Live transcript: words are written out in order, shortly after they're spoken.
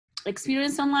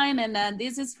experience online, and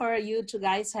this is for you to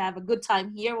guys have a good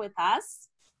time here with us.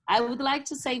 I would like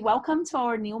to say welcome to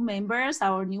our new members,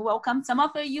 our new welcome. Some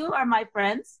of you are my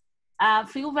friends.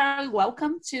 Feel very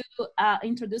welcome to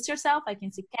introduce yourself. I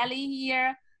can see Kelly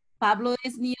here. Pablo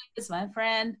is new, is my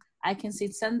friend. I can see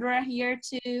Sandra here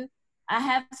too. I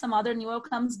have some other new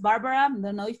welcomes. Barbara, I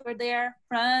don't know if you're there.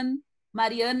 Fran,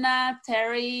 Mariana,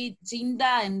 Terry,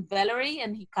 Jinda, and Valerie,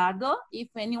 and Ricardo, if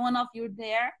any one of you are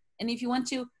there. And if you want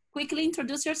to quickly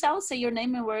introduce yourself, say your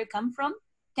name and where you come from.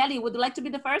 Kelly, would you like to be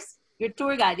the first? Your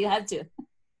tour guide, you have to.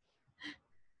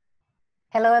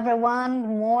 Hello, everyone.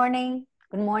 Good morning.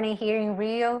 Good morning here in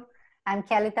Rio. I'm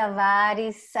Kelly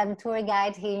Tavares. I'm tour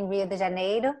guide here in Rio de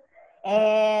Janeiro.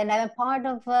 And I'm a part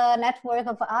of a network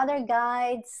of other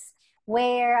guides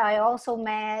where I also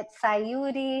met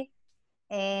Sayuri,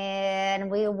 and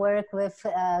we work with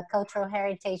cultural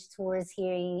heritage tours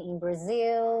here in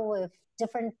Brazil with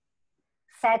different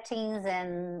settings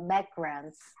and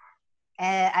backgrounds.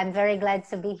 I'm very glad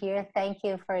to be here. Thank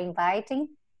you for inviting.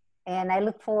 And I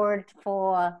look forward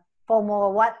for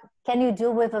more. What can you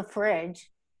do with a fridge?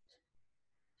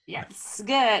 Yes,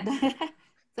 good.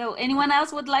 So anyone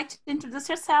else would like to introduce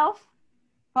yourself?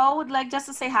 Paul would like just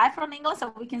to say hi from English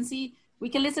so we can see, we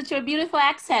can listen to a beautiful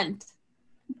accent.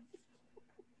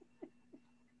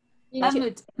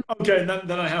 Okay,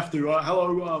 then I have to.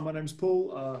 Hello, my name's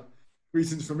Paul.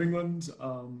 Greetings from England.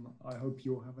 I hope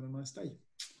you're having a nice day.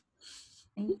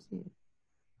 Thank you.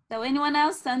 So anyone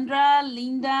else? Sandra,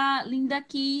 Linda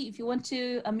Key, if you want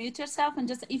to unmute yourself and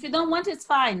just, if you don't want, it's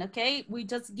fine, okay? We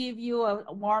just give you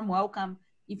a warm welcome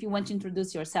if you want to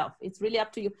introduce yourself. It's really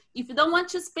up to you. If you don't want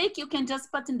to speak, you can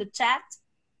just put in the chat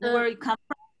where you come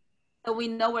from, so we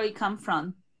know where you come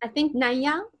from. I think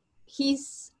Naya,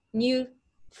 he's new,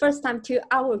 first time to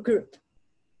our group.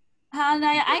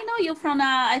 Naya, I know you from,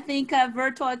 I think, a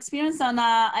virtual experience on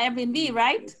Airbnb,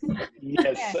 right?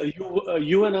 Yes,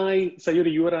 you and I,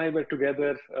 Sayuri, you and I were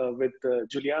together with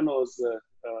Giuliano's,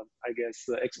 I guess,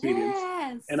 experience.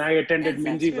 Yes. And I attended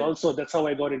Minji's also. That's how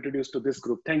I got introduced to this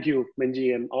group. Thank you,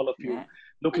 Minji, and all of you. Yeah.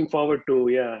 Looking forward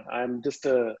to, I'm just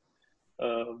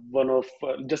one of,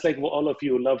 just like all of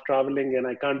you, love traveling, and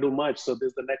I can't do much. So this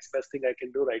is the next best thing I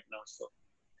can do right now. So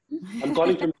I'm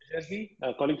calling from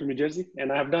New Jersey, and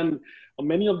I have done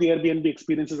many of the Airbnb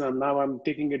experiences, and now I'm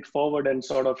taking it forward and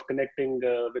sort of connecting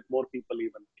with more people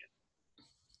even.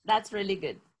 That's really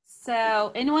good.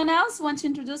 So anyone else want to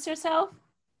introduce yourself?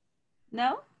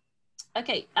 No?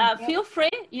 Okay, feel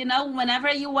free,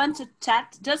 whenever you want to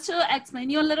chat, just to explain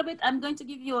you a little bit, I'm going to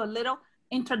give you a little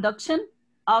introduction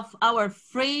of our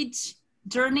fridge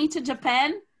journey to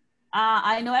Japan.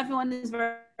 I know everyone is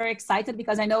very excited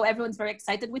because I know everyone's very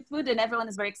excited with food, and everyone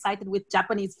is very excited with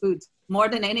Japanese food more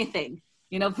than anything.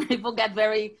 People get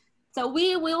very, so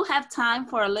we will have time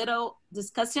for a little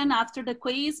discussion after the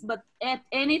quiz, but at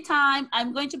any time,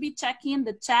 I'm going to be checking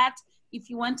the chat. If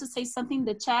you want to say something in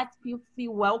the chat,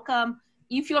 feel welcome.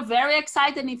 If you're very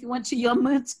excited, if you want to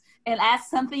unmute and ask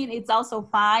something, it's also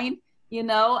fine.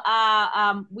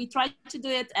 We try to do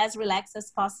it as relaxed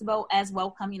as possible, as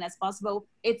welcoming as possible.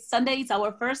 It's Sunday, it's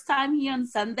our first time here on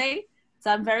Sunday. So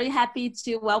I'm very happy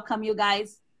to welcome you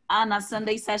guys on a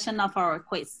Sunday session of our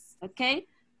quiz, okay?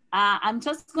 I'm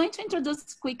just going to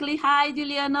introduce quickly. Hi,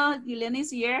 Juliana. Juliana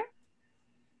is here.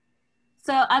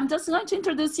 So I'm just going to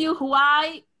introduce you.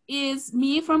 Why is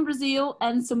me from Brazil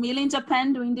and Sumile in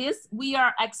Japan doing this? We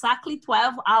are exactly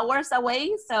 12 hours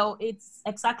away. So it's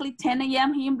exactly 10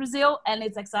 a.m. here in Brazil, and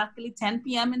it's exactly 10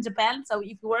 p.m. in Japan. So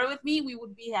if you were with me, we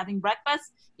would be having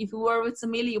breakfast. If you were with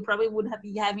Sumile, you probably would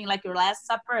be having like your last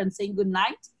supper and saying good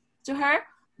night to her.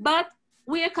 But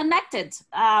we are connected.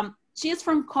 She's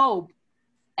from Kobe,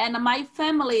 and my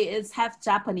family is half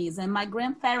Japanese, and my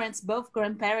grandparents, both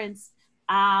grandparents,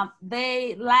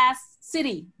 the last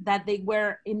city that they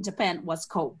were in Japan was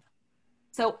Kobe.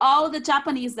 So all the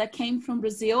Japanese that came from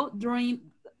Brazil during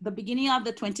the beginning of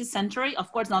the 20th century,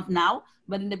 of course not now,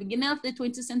 but in the beginning of the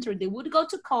 20th century, they would go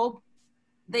to Kobe.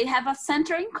 They have a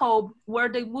center in Kobe where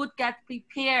they would get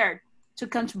prepared to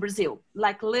come to Brazil,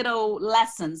 like little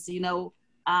lessons,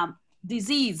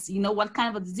 disease, what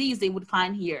kind of a disease they would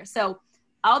find here. So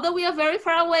although we are very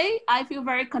far away, I feel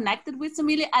very connected with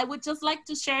Sumile. I would just like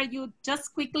to share you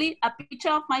just quickly a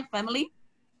picture of my family.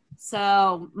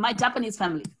 So my Japanese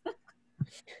family.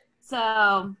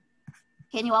 So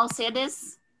can you all see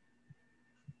this?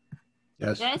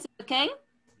 Yes. Yes, okay?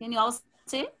 Can you all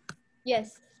see?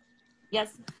 Yes.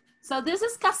 Yes. So this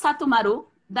is Kasato Maru.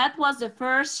 That was the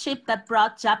first ship that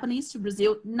brought Japanese to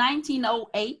Brazil,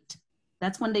 1908.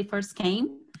 That's when they first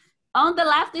came. On the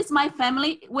left is my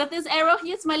family. With this arrow,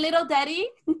 here's my little daddy,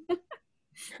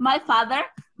 my father.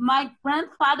 My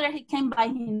grandfather, he came by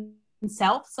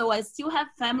himself. So I still have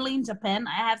family in Japan.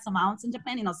 I have some aunts in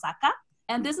Japan, in Osaka.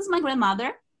 And this is my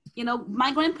grandmother. You know,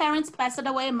 my grandparents passed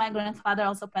away. My grandfather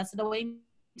also passed away in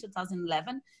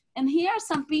 2011. And here are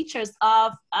some pictures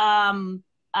of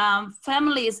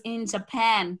families in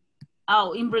Japan,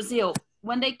 in Brazil.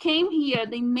 When they came here,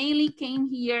 they mainly came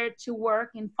here to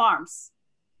work in farms.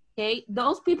 Okay,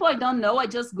 those people I don't know, I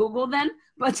just Googled them,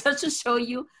 but just to show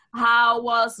you how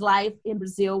was life in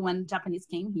Brazil when Japanese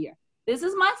came here. This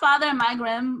is my father and my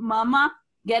grandmama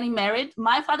getting married.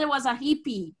 My father was a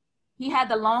hippie. He had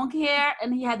the long hair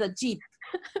and he had a Jeep.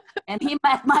 And he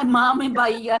met my mom in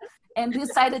Bahia and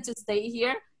decided to stay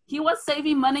here. He was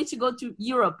saving money to go to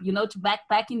Europe, you know, to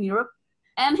backpack in Europe.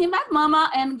 And he met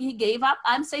mama and he gave up.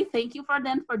 I'm saying thank you for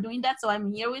them for doing that. So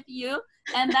I'm here with you.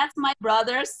 And that's my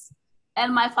brothers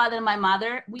and my father and my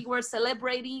mother. We were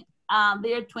celebrating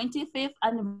their 25th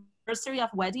anniversary of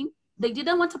wedding. They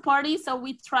didn't want to party, so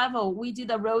we traveled. We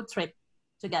did a road trip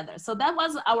together. So that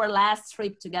was our last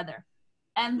trip together.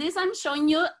 And this I'm showing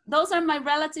you, those are my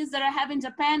relatives that I have in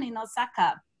Japan, in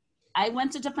Osaka. I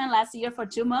went to Japan last year for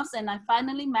 2 months and I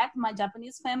finally met my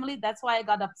Japanese family. That's why I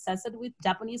got obsessed with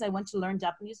Japanese. I went to learn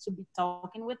Japanese to be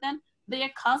talking with them. They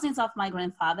are cousins of my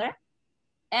grandfather.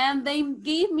 And they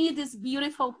gave me this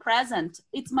beautiful present.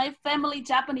 It's my family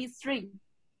Japanese tree.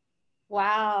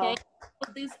 Wow. Okay.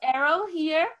 So this arrow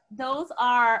here, those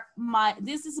are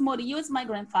this is Moriyu, is my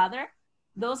grandfather.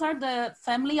 Those are the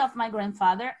family of my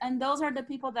grandfather. And those are the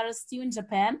people that are still in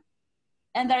Japan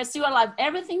and that are still alive.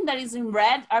 Everything that is in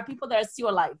red are people that are still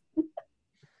alive.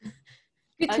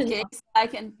 Good to know. So I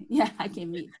can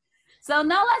meet. So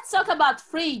now let's talk about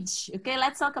fridge. Okay,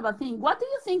 let's talk about things. What do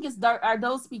you think are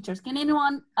those pictures? Can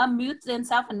anyone unmute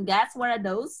themselves and guess what are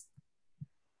those?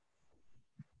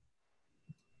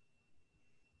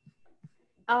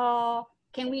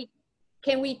 Can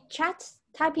we chat?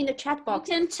 Type in the chat box.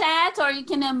 You can chat or you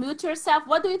can unmute yourself.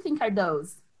 What do you think are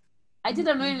those? I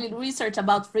didn't really research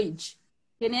about fridge.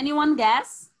 Can anyone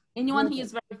guess? Anyone who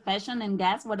is very passionate and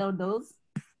guess what are those?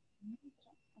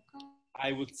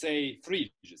 I would say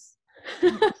fridges.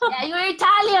 Yeah, you're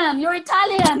Italian. You're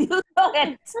Italian. You know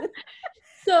it.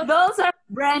 So those are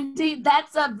brandy.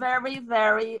 That's a very,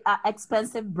 very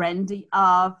expensive brandy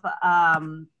of.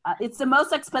 It's the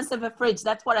most expensive fridge.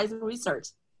 That's what I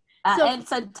researched. So and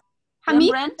it's a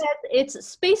Hamid brand. said it's a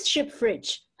spaceship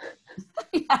fridge.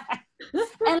 Yeah.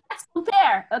 And let's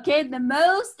compare. Okay, the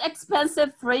most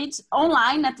expensive fridge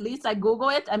online, at least I Google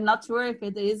it. I'm not sure if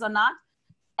it is or not.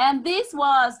 And this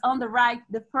was on the right,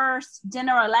 the first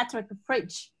General Electric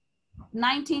fridge,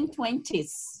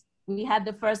 1920s. We had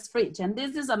the first fridge, and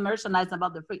this is a merchandise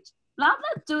about the fridge. Now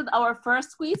let's do our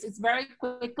first quiz. It's very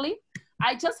quickly.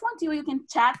 I just want you can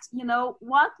chat, you know,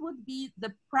 what would be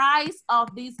the price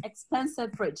of this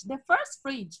expensive fridge? The first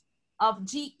fridge of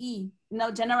GE, you know,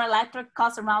 General Electric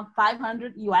costs around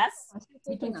 500 US,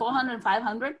 between 400 and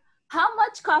 500. How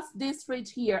much costs this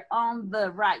fridge here on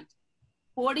the right?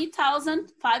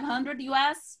 40,500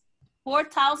 US,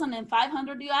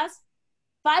 4,500 US,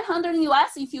 500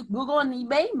 US. If you Google on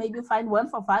eBay, maybe you find one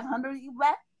for 500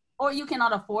 US, or you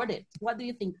cannot afford it. What do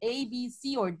you think? A, B,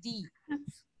 C, or D?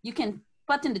 You can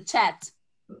put in the chat.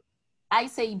 I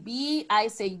say B, I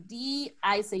say D,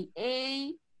 I say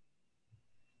A.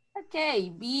 Okay,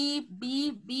 B,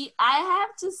 B, B. I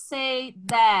have to say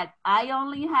that I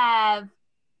only have,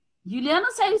 Juliano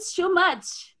said it's too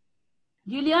much.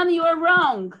 Juliano, you are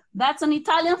wrong. That's an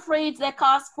Italian fridge that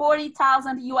costs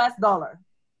 40,000 US dollar.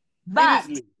 But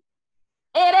Seriously?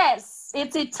 it is.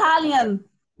 It's Italian.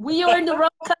 We are in the wrong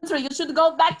country. You should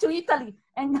go back to Italy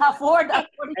and afford that.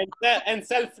 and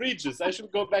sell fridges. I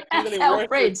should go back to Italy. Sell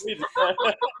fridge.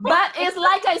 But it's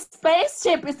like a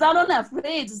spaceship. It's not on a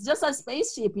fridge. It's just a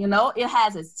spaceship, you know. It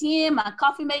has a steam, a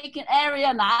coffee making area,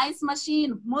 an ice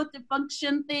machine,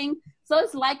 multifunction thing. So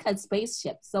it's like a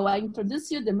spaceship. So I introduce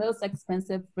you the most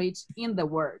expensive fridge in the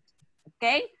world.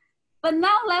 Okay? But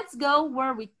now let's go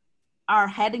where we are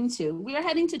heading to. We are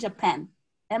heading to Japan.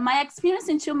 And my experience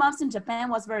in 2 months in Japan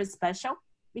was very special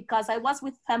because I was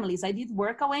with families. I did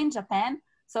work away in Japan.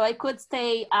 So I could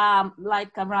stay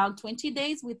like around 20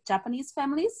 days with Japanese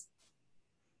families.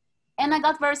 And I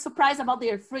got very surprised about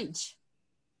their fridge.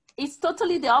 It's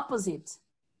totally the opposite.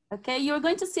 Okay, you're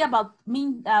going to see about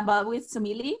me, with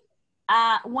Sumilie.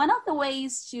 One of the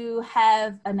ways to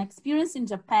have an experience in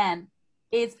Japan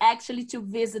is actually to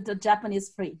visit a Japanese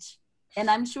fridge. And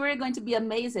I'm sure you're going to be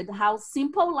amazed at how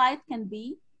simple life can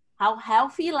be, how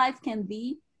healthy life can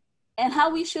be, and how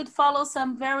we should follow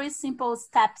some very simple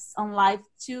steps on life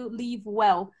to live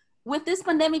well. With this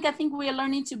pandemic, I think we are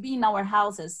learning to be in our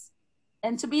houses.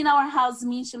 And to be in our house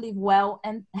means to live well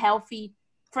and healthy,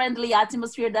 friendly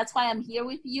atmosphere. That's why I'm here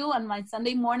with you on my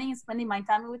Sunday morning, spending my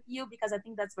time with you, because I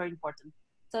think that's very important.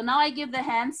 So now I give the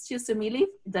hands to Sumilie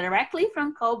directly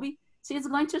from Kobe. She's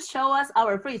going to show us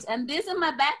our fridge. And this in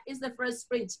my back is the first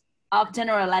fridge of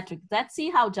General Electric. Let's see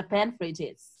how Japan fridge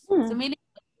is. Sumilie.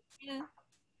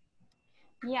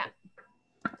 Yeah.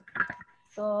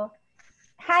 So,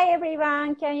 hi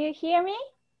everyone. Can you hear me?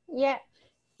 Yeah.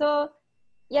 So,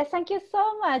 yeah, thank you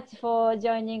so much for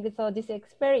joining this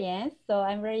experience. So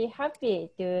I'm very happy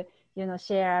to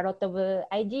share a lot of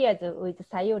ideas with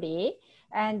Sayuri.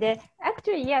 And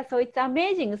actually, yeah, so it's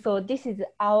amazing. So this is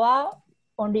our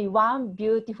only one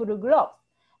beautiful globe.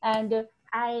 And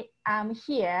I am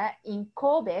here in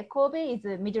Kobe. Kobe is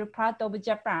the middle part of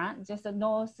Japan, just the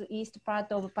northeast part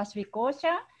of Pacific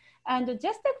Ocean. And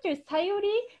just actually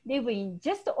Sayuri live in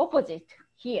just opposite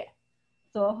here.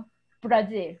 So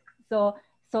Brazil. So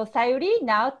Sayuri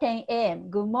now 10 a.m.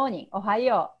 Good morning,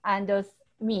 Ohayo. And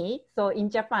me, so in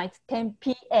Japan it's 10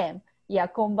 p.m. Yeah,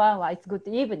 konbanwa, it's good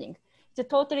evening. It's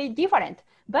totally different,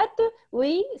 but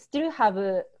we still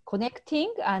have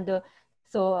connecting. And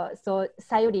so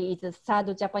Sayuri is a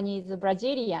third Japanese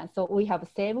Brazilian. So we have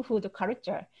same food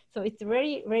culture. So it's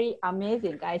very, very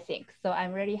amazing, I think. So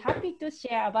I'm really happy to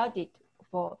share about it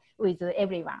with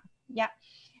everyone. Yeah.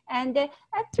 And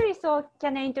actually, so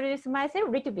can I introduce myself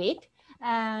a little bit?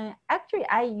 Actually,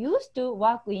 I used to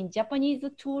work in Japanese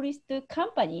tourist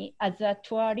company as a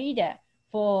tour leader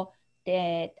for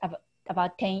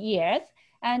about 10 years.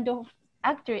 And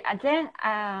actually, then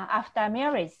after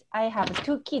marriage, I have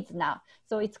 2 kids now.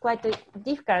 So it's quite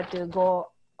difficult to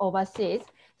go overseas.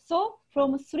 So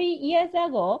from 3 years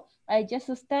ago, I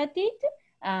just started,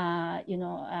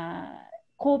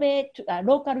 Kobe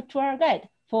local tour guide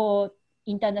for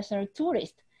international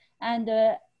tourists. And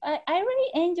I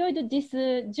really enjoyed this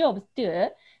job too.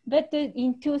 But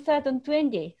in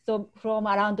 2020, so from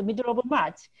around the middle of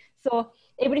March, so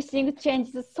everything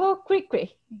changed so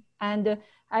quickly. And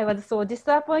I was so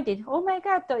disappointed. Oh my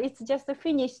God, it's just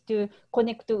finished to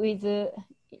connect with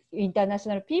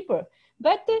international people.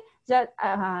 But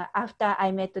after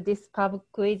I met this pub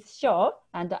quiz show,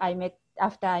 and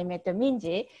after I met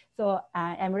Minji, so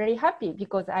I'm really happy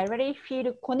because I really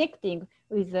feel connecting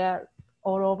with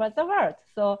all over the world.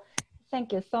 So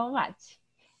thank you so much.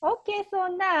 Okay, so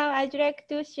now I'd like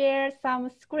to share some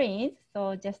screens.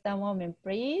 So just a moment,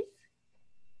 please.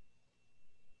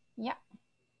 Yeah.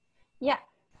 Yeah.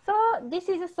 So this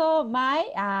is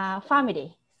my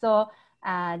family. So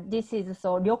this is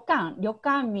ryokan.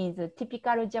 Ryokan means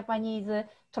typical Japanese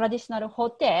traditional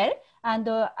hotel. And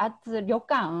at the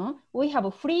ryokan, we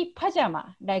have free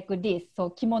pajama like this. So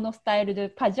kimono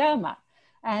styled pajama.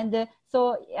 And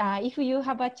so if you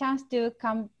have a chance to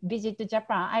come visit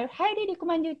Japan, I highly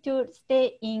recommend you to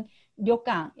stay in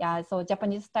ryokan, so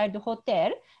Japanese styled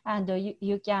hotel, and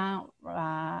you can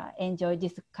enjoy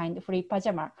this kind of free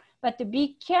pajama. But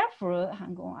be careful.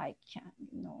 Hang on, I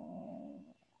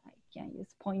can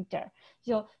use pointer.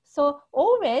 So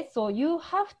always, so you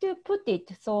have to put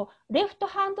it so left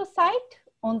hand side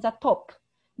on the top,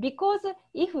 because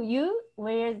if you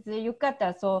wear the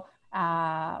yukata, so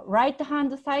right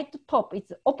hand side top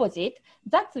is opposite.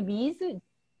 That means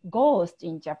ghost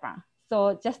in Japan.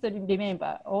 So just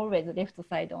remember, always left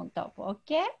side on top.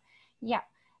 Okay, yeah.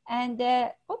 And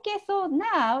okay, so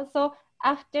now, so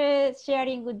after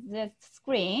sharing the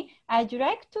screen, I'd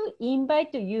like to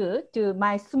invite you to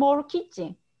my small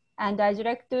kitchen, and I'd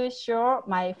like to show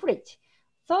my fridge.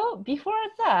 So before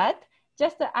that,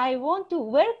 just I want to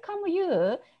welcome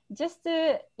you just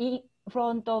in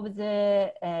front of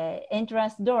the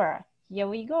entrance door. Here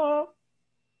we go.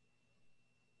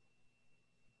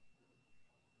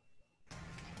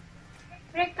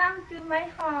 Welcome to my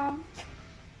home.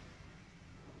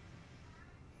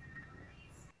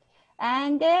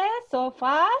 And so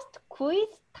first, quiz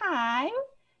time.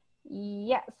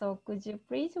 Yeah, so could you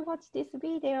please watch this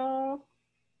video?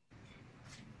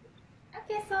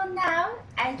 Okay, so now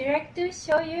I'd like to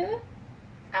show you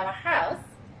our house.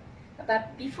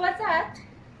 But before that,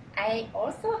 I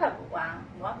also have one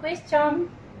more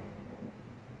question.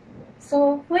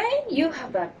 So when you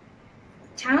have a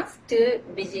chance to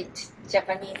visit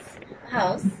Japanese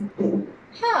house,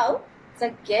 how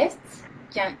the guests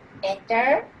can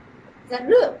enter the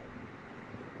room?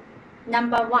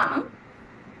 Number 1,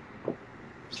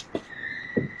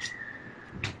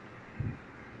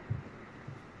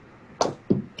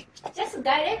 just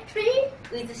directly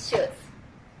with shoes.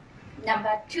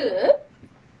 Number 2,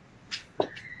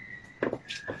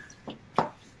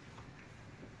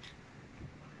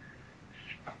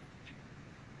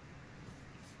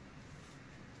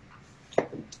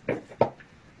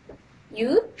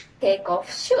 take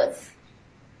off shoes.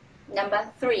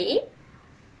 Number 3,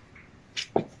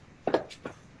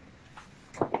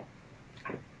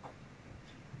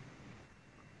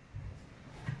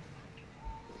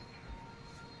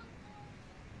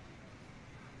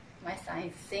 my son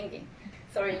is singing.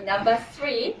 Sorry, number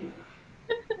 3,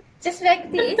 just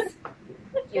like this,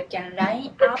 you can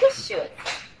line up shoes.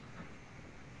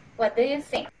 What do you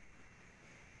think?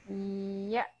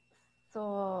 Yeah.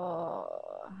 So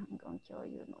I'm going to show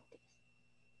you notice.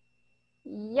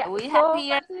 Yeah. We have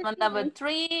here some number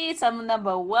 3, some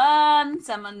number 1,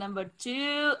 some number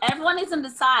 2. Everyone is on the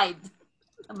side.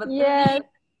 Number 3.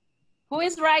 Who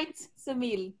is right,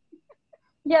 Sumile?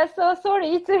 Yeah, so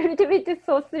sorry, it's a little bit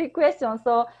so 3 questions.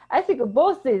 So I think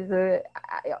both is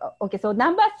okay. So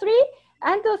number 3,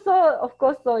 and also of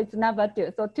course, so it's number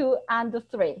 2. So 2 and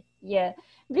 3. Yeah,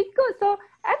 because so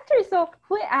actually, so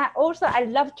when I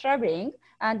love traveling,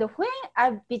 and when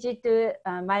I visit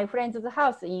my friend's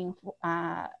house in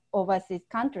overseas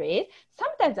countries,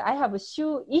 sometimes I have a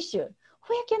shoe issue.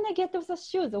 Where can I get those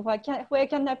shoes? Where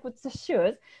can I put the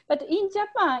shoes? But in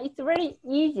Japan, it's very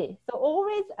easy. So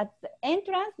always at the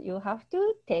entrance, you have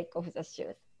to take off the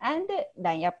shoes and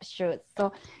line up shoes.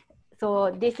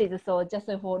 So this is so just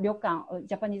for ryokan,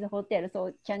 Japanese hotel.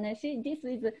 So can I see this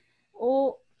is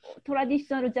all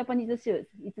traditional Japanese shoes?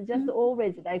 It's just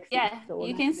always like this. Yeah, so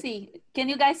you can see. Can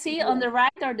you guys see on the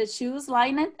right are the shoes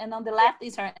lined, and on the left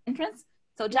is our entrance.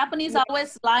 So Japanese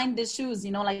always line the shoes,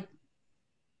 you know, like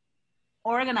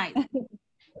organized.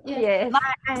 Yes.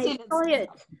 I saw it.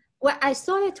 Well, I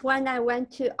saw it when I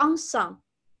went to onsen.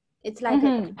 It's like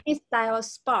a style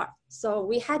spa. So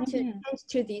we had to change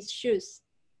to these shoes.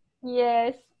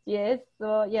 Yes.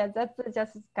 So yeah, that's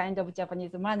just kind of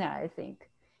Japanese manner, I think.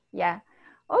 Yeah.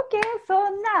 Okay. So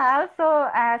now,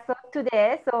 so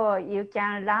today, so you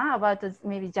can learn about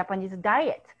maybe Japanese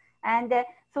diet, and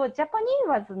so Japanese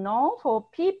was known for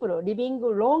people living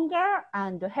longer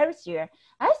and healthier.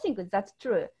 I think that's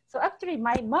true. So actually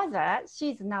my mother,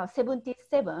 she's now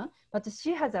 77, but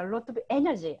she has a lot of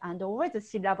energy and always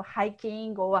she loves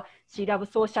hiking or she loves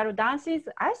social dances.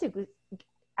 I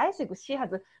think she has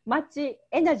much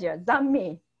energy than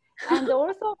me. And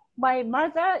also my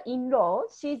mother-in-law,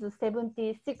 she's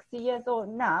 76 years old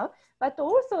now, but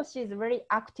also she's a very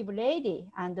active lady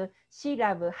and she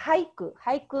loves haiku.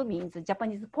 Haiku means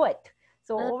Japanese poet.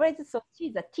 So always, so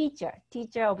she's a teacher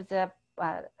of the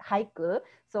haiku.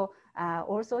 So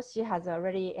also she has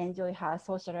really enjoyed her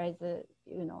socialized,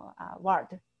 world.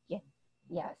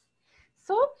 Yes.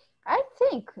 So I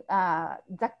think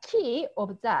the key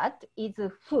of that is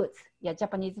food. Yeah,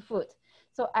 Japanese food.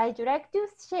 So I'd like to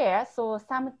share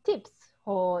some tips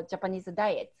for Japanese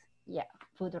diet. Yeah,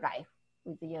 food life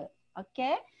with you.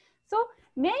 Okay. So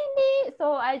mainly,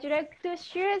 I'd like to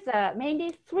share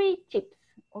mainly 3 tips.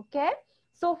 Okay.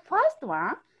 So first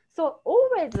one,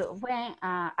 always when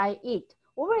I eat,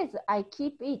 always I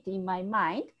keep it in my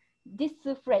mind, this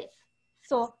phrase.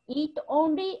 So eat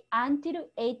only until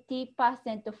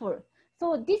 80% full.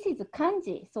 So this is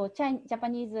kanji, so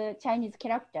Japanese Chinese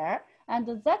character, and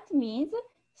that means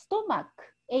stomach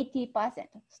 80%,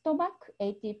 stomach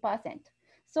 80%.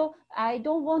 So I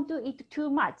don't want to eat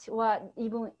too much or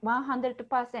even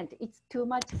 100%. It's too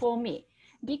much for me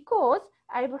because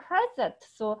I've heard that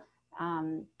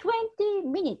 20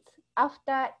 minutes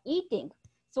after eating,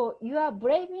 so your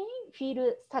brain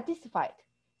feel satisfied.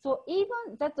 So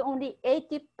even that's only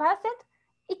 80%,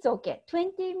 it's okay.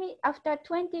 After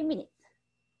 20 minutes.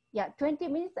 Yeah, 20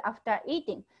 minutes after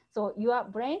eating. So your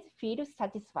brain feels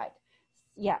satisfied.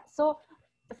 Yeah, so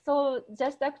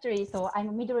just actually, I'm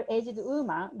a middle-aged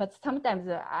woman, but sometimes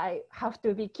I have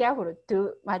to be careful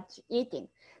too much eating.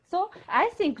 So I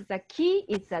think the key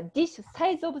is the dish,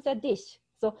 size of the dish.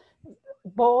 So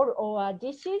bowl or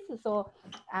dishes. So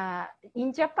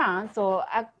in Japan,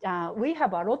 we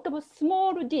have a lot of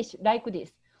small dish like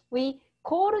this. We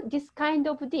call this kind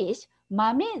of dish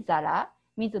mame-zara,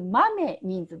 means mame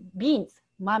means beans.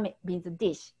 Mame means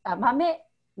dish. Mame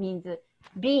means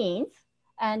beans,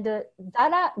 and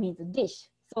zara means dish.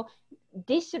 So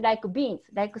dish like beans,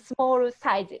 like small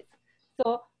sizes.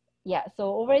 So yeah, so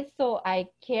always I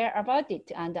care about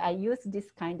it and I use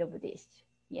this kind of dish.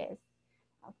 Yes.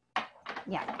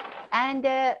 Yeah, and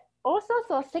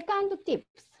also second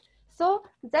tips. So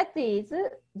that is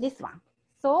this one.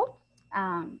 So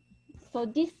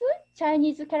this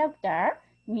Chinese character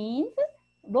means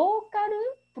local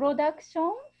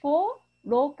production for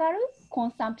local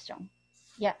consumption.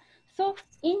 Yeah. So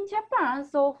in Japan,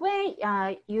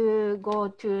 when you go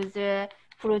to the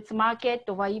fruits market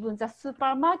or even the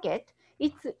supermarket,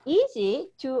 it's easy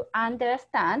to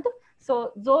understand.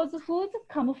 So those foods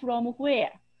come from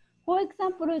where? For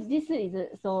example, this is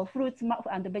so fruits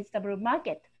and vegetable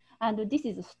market, and this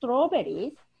is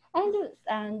strawberries,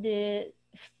 and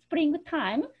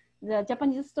springtime, the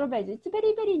Japanese strawberries, it's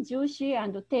very, very juicy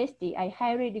and tasty. I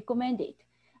highly recommend it.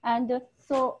 And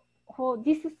so for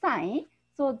this sign,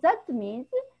 so that means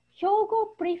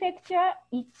Hyogo Prefecture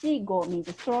Ichigo means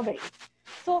strawberries.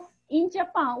 So in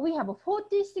Japan, we have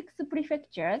 46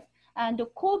 prefectures, and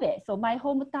Kobe, so my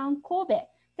hometown Kobe,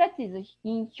 that is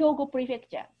in Hyogo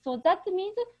Prefecture. So that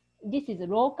means this is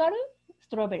local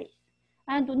strawberries.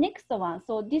 And the next one,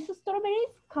 so these strawberries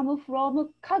come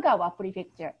from Kagawa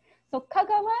Prefecture. So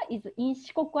Kagawa is in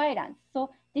Shikoku Island.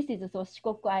 So this is so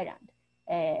Shikoku Island.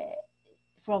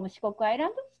 From Shikoku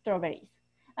Island, strawberries.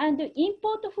 And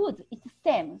import foods, it's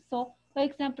same. So for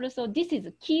example, so this is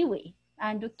kiwi,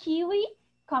 and kiwi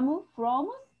come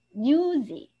from New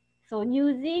Zealand. So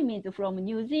New Zealand means from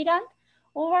New Zealand,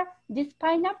 or this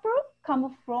pineapple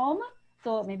come from,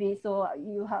 so maybe so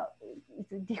you have,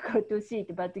 it's difficult to see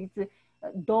it, but it's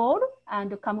Dole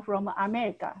and come from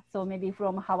America. So maybe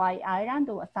from Hawaii Island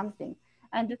or something.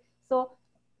 And so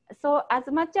as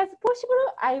much as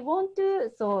possible, I want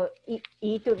to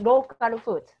eat local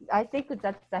food. I think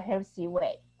that's a healthy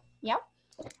way. Yeah.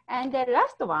 And the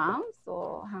last one,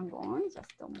 so hang on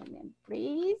just a moment,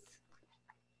 please.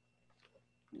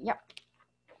 Yeah.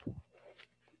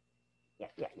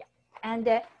 Yeah.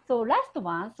 And so last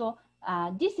one, so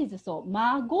this is so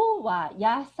mago wa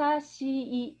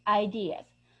yasashii ideas.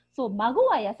 So mago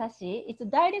wa yasashii, it's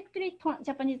directly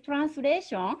Japanese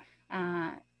translation.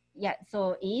 Yeah,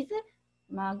 so is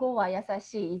mago wa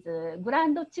yasashii is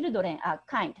grandchildren are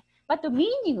kind, but the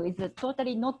meaning is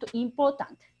totally not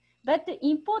important. But the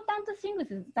important thing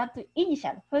is that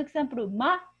initial. For example,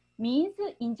 ma means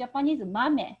in Japanese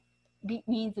mame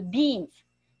means beans.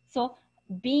 So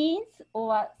beans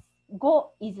or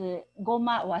go is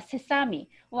goma or sesame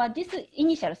or this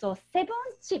initial. So 7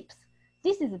 chips.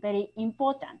 This is very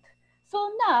important. So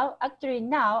now, actually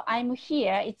now I'm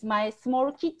here, it's my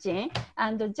small kitchen,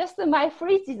 and just my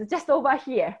fridge is just over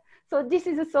here. So this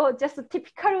is so just a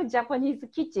typical Japanese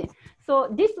kitchen. So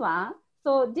this one,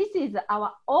 so this is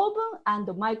our oven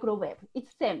and microwave.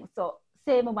 It's same, so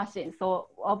same machine. So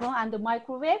oven and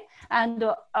microwave, and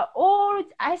all,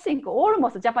 I think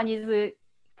almost Japanese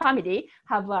family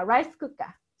have a rice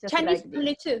cooker. Just Chinese like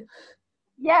family too.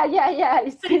 Yeah.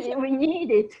 We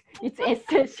need it. It's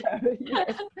essential.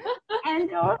 Yes.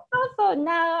 And also, so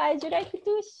now I'd like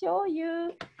to show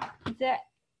you the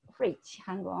fridge.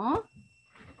 Hang on.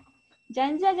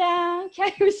 Jan.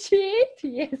 Can you see it?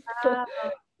 Yes. So,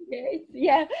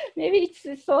 yeah. Maybe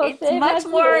it's so. It's much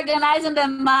more organized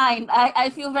than mine. I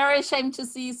feel very ashamed to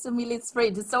see Sumilie's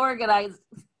fridge. It's so organized.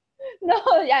 No,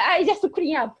 I just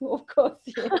clean up, of course.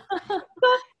 Yes. So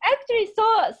actually, so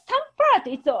some part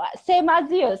is same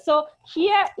as you. So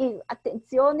here is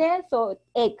attenzione, so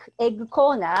egg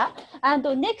corner, and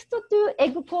next to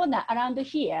egg corner around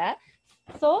here.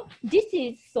 So this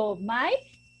is so my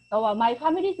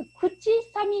family's kuchi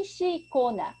samishi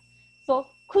corner. So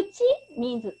kuchi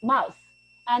means mouth,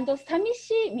 and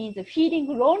samishi means feeling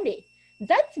lonely.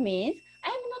 That means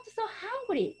I'm not so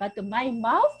hungry, but my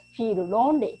mouth feels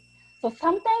lonely. So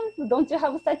sometimes don't you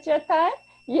have such a time?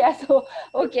 Yeah, so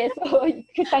okay, so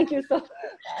thank you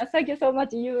so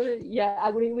much. You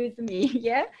agree with me.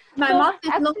 Yeah. My mouth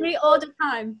is lonely all the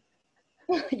time.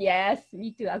 Yes,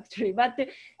 me too actually. But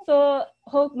so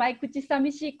my kuchi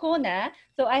samishi corner,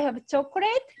 so I have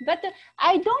chocolate, but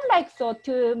I don't like so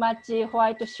too much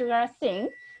white sugar thing.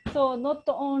 So not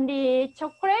only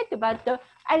chocolate, but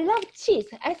I love cheese.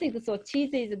 I think so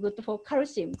cheese is good for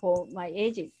calcium for my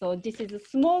ages. So this is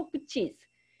smoked cheese.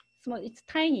 It's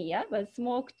tiny, yeah, but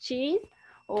smoked cheese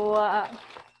or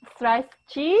sliced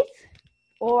cheese,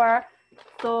 or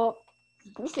so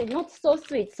this is not so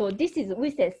sweet. So this is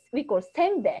we call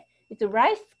senbei. It's a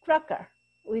rice cracker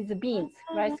with beans,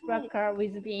 rice cracker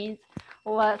with beans,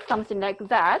 or something like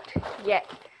that. Yeah.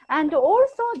 And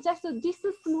also just this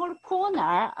small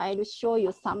corner, I'll show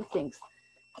you some things.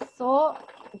 So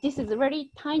this is very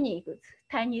tiny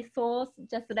sauce,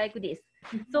 just like this.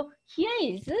 So here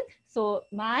is so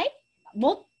my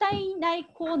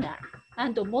mottainai corner,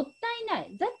 and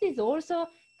mottainai, that is also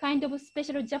kind of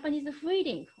special Japanese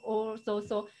feeling. Also,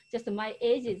 so just my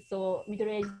age, so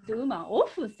middle-aged woman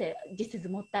often say this is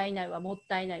mottainai or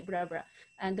mottainai, blah blah.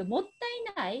 And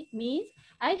mottainai means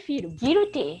I feel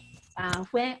guilty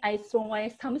when I throw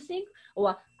away something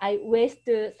or I waste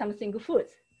something food.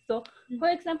 So for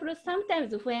example,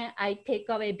 sometimes when I take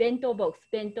away bento box,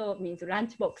 bento means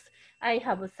lunch box, I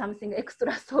have something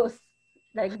extra sauce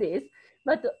like this,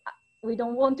 but we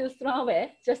don't want to throw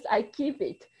away, just I keep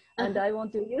it. and I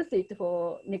want to use it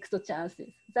for next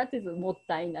chances. That is もっ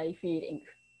たいない feeling.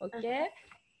 Okay.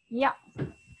 Yeah.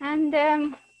 And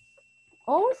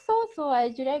also, so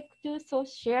I'd like to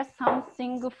share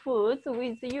something foods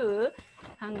with you.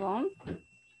 Hang on.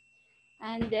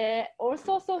 And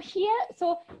also, so here,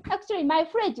 so actually my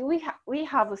fridge, we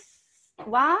have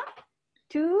 1,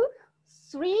 2,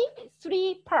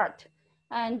 3 part.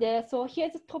 And so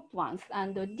here's the top ones.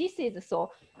 And this is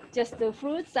so just the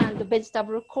fruits and the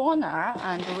vegetable corner.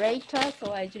 And later,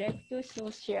 so I'd like to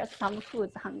share some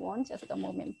foods. Hang on just a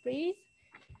moment, please.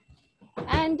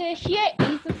 And here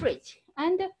is the fridge.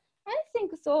 And I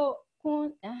think so,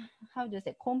 how do you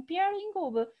say, comparing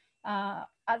of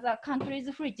other countries'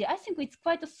 fridge, I think it's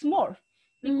quite small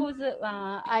because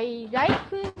I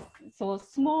like so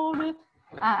small,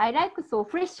 I like so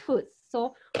fresh foods.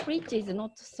 So fridge is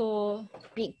not so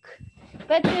big.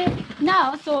 But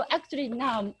now, so actually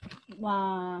now,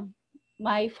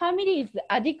 my family is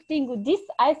addicting this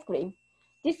ice cream.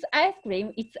 This ice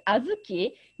cream, it's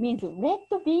azuki, means red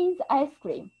beans ice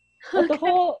cream. Okay. But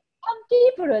for some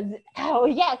people, oh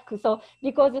yuck. So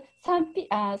because some,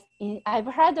 I've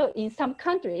heard in some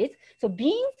countries, so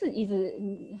beans is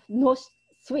no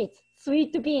sweet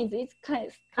beans. It's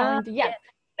kind of yuck.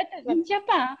 But in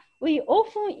Japan, we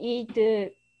often eat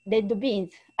red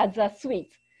beans as a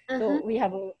sweet. So we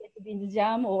have red beans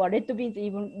jam or red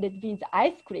beans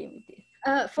ice cream.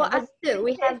 For us too,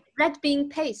 we have red bean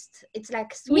paste. It's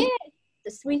like sweet. Yes.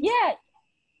 The sweet. Yeah.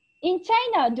 In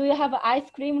China, do you have ice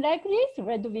cream like this?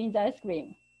 Red beans ice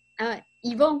cream?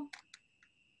 Yvonne.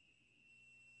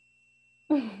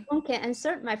 Yvonne can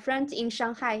answer. My friend in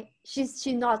Shanghai,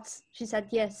 she nods. She said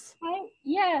yes.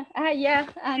 Yeah. And yeah,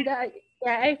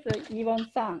 also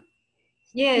Yvonne-san.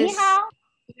 Yes. Ni hao.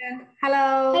 Yeah.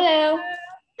 Hello. Hello.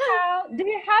 Do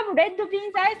you have red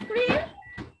beans ice cream?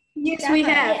 Yes, we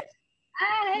have.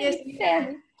 Yes, we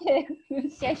have.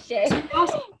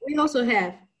 We also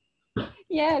have.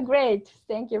 Yeah, great.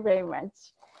 Thank you very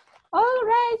much. All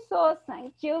right, so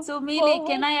thank you. So Millie,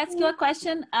 can I ask you a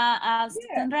question?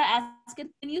 Sandra asked,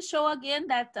 can you show again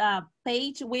that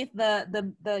page with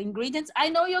the ingredients? I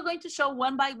know you're going to show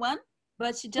one by one,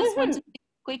 but she just wants to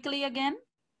quickly again.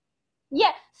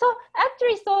 Yeah, so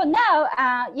actually, so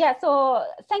now, yeah, so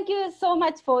thank you so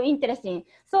much for interesting.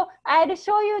 So I'll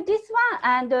show you this one,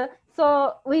 and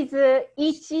so with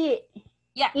each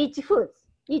foods,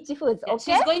 okay?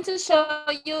 She's going to show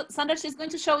you, Sandra, she's going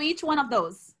to show each one of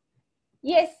those.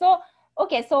 Yes, so,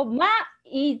 okay, so ma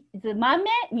is mame,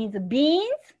 means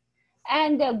beans,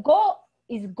 and go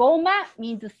is goma,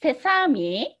 means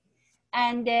sesame,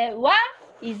 and wa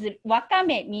is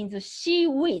wakame, means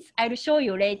seaweed. I'll show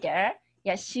you later.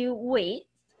 Yeah, seaweed.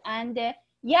 And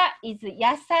ya is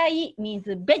yasai, means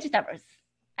vegetables.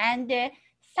 And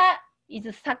sa is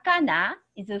sakana,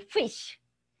 is fish.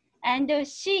 And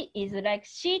shi is like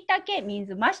shiitake, means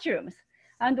mushrooms.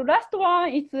 And the last one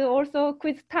is also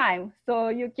quiz time. So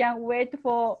you can wait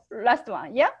for last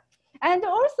one, yeah? And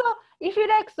also, if you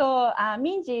like, so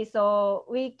Minji, so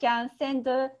we can send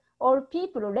all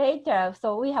people later.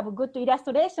 So we have a good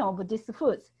illustration of these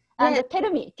foods. And tell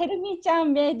me,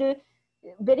 Chan made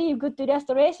very good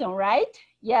illustration, right?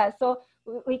 Yeah, so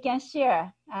we can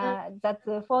share that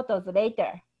photos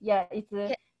later. Yeah, it's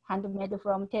handmade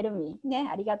from Terumi. Ne,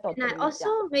 arigatou. Can I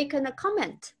also make a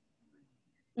comment?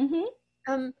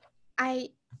 I'm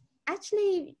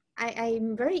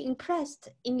very impressed.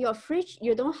 In your fridge,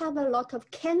 you don't have a lot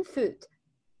of canned food.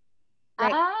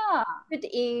 Like food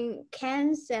in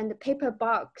cans and paper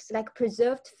box, like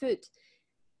preserved food.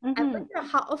 I wonder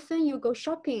how often you go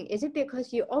shopping. Is it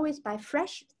because you always buy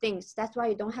fresh things? That's why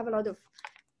you don't have a lot of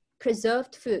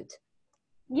preserved food.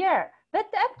 Yeah, but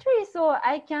actually, so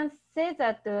I can say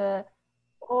that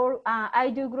I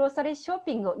do grocery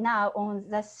shopping now on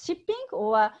the shipping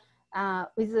or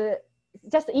with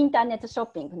just internet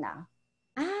shopping now.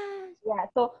 Yeah,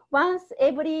 so once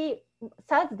every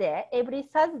Thursday,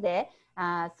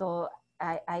 so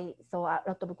I saw a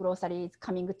lot of groceries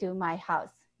coming to my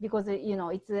house because you know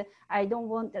it's I don't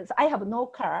want. I have no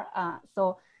car,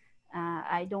 so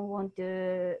I don't want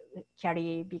to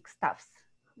carry big stuffs.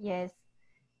 Yes,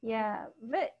 yeah,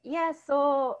 but yeah.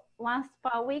 So once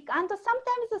per week, and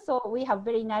sometimes so we have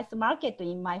very nice market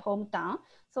in my hometown.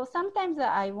 So sometimes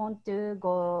I want to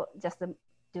go just to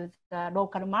the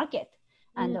local market,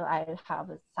 and I'll have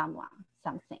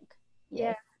something.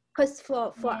 Yeah, because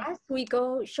for us, we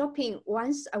go shopping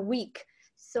once a week.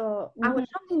 So our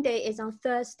shopping day is on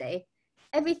Thursday.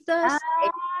 Every Thursday,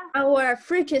 our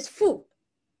fridge is full.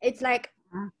 It's like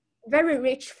very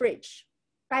rich fridge.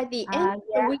 By the end of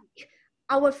the week,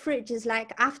 our fridge is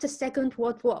like after Second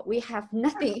World War, we have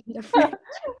nothing in the fridge.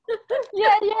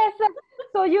 Yeah, yes.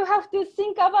 So you have to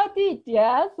think about it,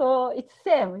 yeah. So it's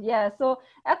same, yeah. So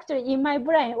actually, in my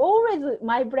brain, always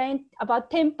my brain about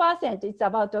 10%. It's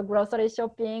about the grocery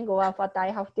shopping or what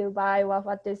I have to buy or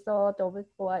what I thought of,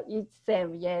 or it's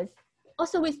same, yes.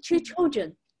 Also with 2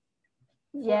 children.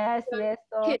 Yes, yes.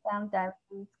 So sometimes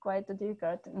it's quite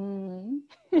difficult.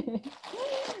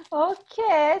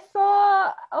 Okay,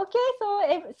 so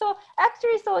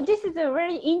actually, so this is a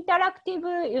very interactive,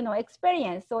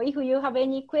 experience. So if you have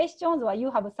any questions or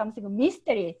you have something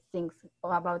mystery things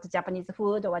about Japanese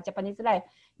food or Japanese life,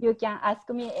 you can ask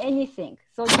me anything.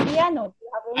 So Giuliano, do you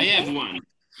have anything? I have one.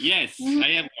 Yes,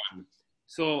 I have one.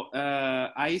 So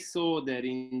I saw that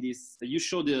in this, you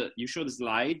showed the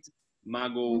slide,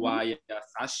 Mago wa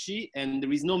Yasashi, and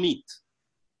there is no meat.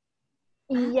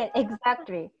 Yeah,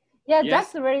 exactly. Yeah, Yes.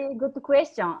 that's a very good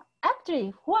question.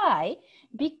 Actually, why?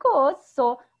 Because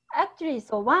so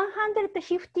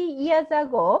 150 years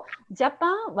ago,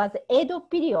 Japan was Edo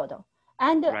period,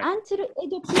 and until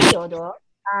Edo period,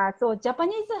 so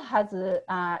Japanese has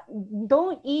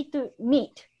don't eat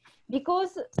meat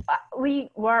because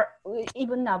we were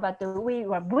even now, but we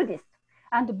were Buddhist.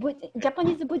 And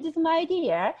Japanese Buddhism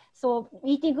idea, so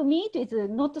eating meat is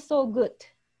not so good,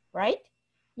 right?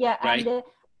 Yeah, right. And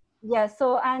yeah,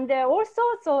 so and also,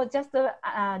 so just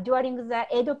during the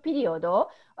Edo period,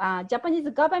 Japanese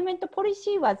government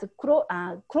policy was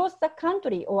close the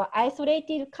country or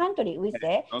isolated country, we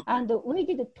say, and we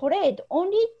did trade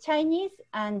only Chinese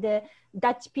and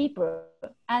Dutch people,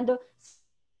 and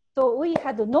so we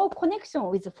had no connection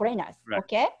with foreigners,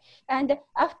 okay? And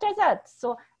after that,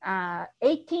 so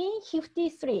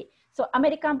 1853, so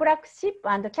American black ship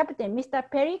and Captain Mr.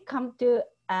 Perry come to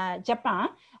Japan,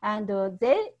 and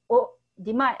they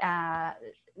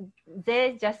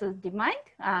just demand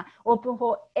open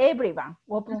for everyone,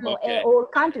 open for all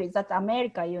countries. That's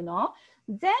America,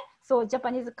 Then, so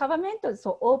Japanese government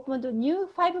so opened new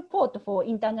 5 ports for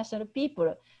international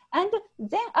people. And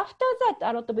then after that,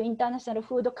 a lot of international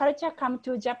food culture come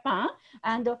to Japan.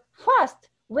 And first,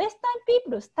 Western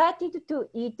people started to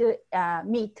eat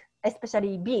meat,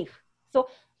 especially beef. So,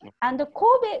 and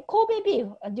Kobe beef.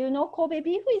 Do you know Kobe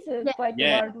beef is quite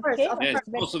world famous? Yes,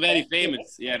 also very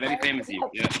famous. Yeah, very famous.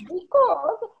 Yeah.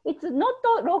 Because it's not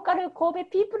the local Kobe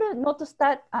people not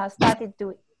started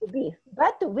to eat beef,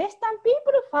 but Western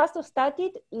people first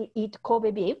started eat Kobe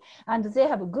beef, and they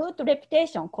have good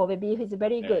reputation. Kobe beef is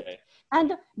very good.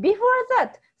 And before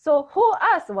that, so for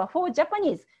us or for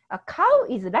Japanese, a cow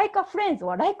is like a friend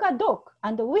or like a dog,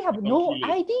 and we have no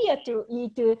idea to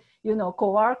eat,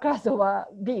 co-workers or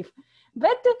beef.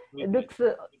 But looks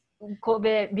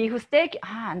Kobe beef steak,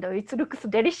 and it looks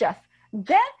delicious.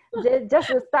 Then they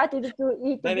just started to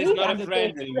eat that beef. That is not and a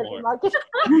friend anymore.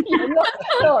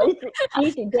 No, it's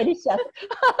eating delicious.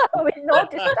 We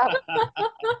noticed that.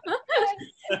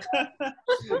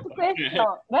 Good question.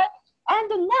 But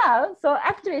and now, so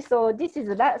actually, so this is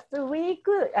last week,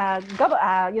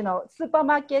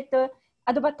 supermarket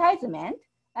advertisement.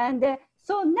 And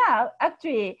so now,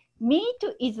 actually, meat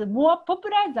is more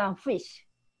popular than fish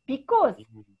because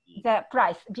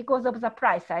of the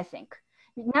price, I think.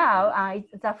 Now,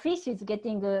 the fish is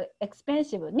getting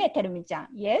expensive. Terumi-chan,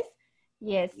 yes?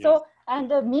 Yes. So, and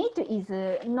the meat is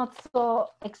not so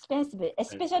expensive,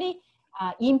 especially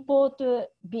import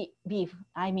beef,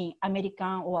 I mean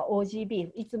American or OG beef.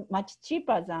 It's much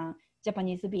cheaper than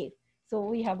Japanese beef. So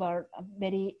we have a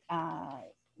very,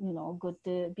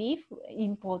 good beef,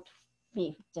 import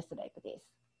beef, just like this.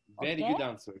 Very good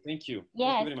answer. Thank you.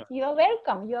 Yes, Thank you very much. You're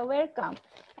welcome. You're welcome.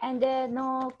 And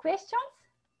no questions?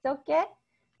 It's okay.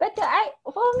 But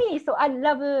for me, so I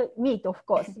love meat, of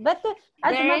course. But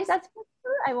as much as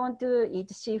I want to eat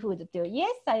seafood too.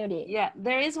 Yes, Sayuri. Yeah,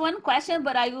 there is one question,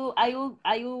 but I will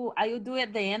do it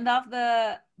at the end of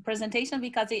the presentation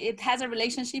because it has a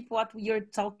relationship what you're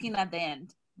talking at the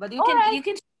end. But you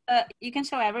can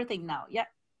show everything now. Yeah.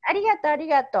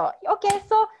 Arigato. Okay,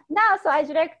 so now I'd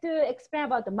like to explain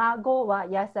about Mago wa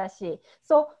Yasashi.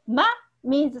 So ma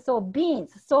means so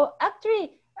beans. So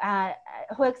actually,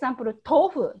 for example,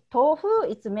 tofu. Tofu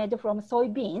is made from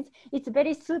soybeans. It's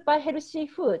very super healthy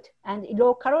food and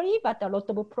low calorie, but a lot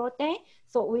of protein.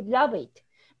 So we love it.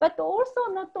 But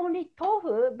also not only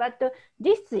tofu, but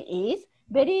this is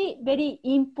very, very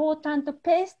important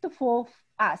paste for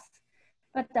us.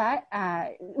 But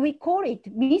we call it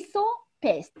miso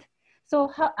paste.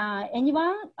 So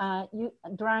anyone you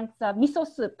drank the miso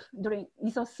soup during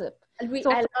miso soup? I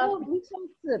love miso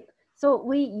soup. So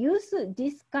we use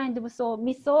this kind of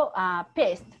miso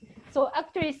paste. So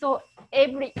actually, so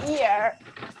every year,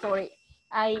 sorry,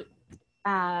 I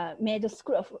made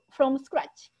from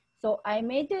scratch. So I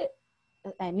made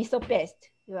miso paste.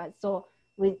 So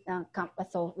with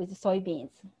with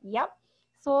soybeans. Yep.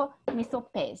 So miso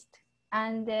paste.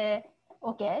 And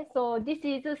okay, so this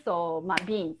is so my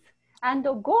beans. And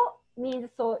go means,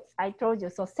 so I told you,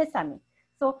 so sesame.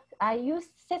 So I use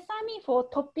sesame for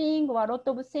topping or a lot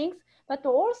of things, but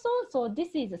also, so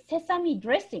this is sesame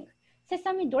dressing.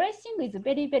 Sesame dressing is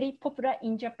very, very popular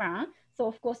in Japan. So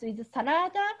of course with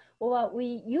salad, or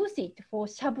we use it for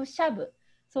shabu-shabu.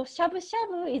 So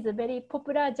shabu-shabu is a very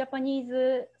popular Japanese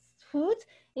food.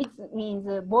 It means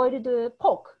boiled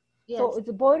pork. Yes. So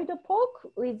it's boiled pork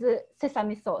with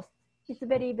sesame sauce. It's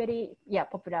very, very, yeah,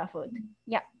 popular food.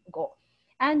 Yeah, go.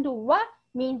 And wa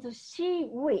means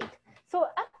seaweed. So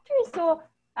actually, so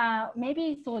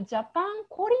maybe so Japan,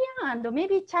 Korean, and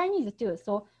maybe Chinese too.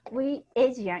 So we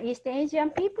Asian, East Asian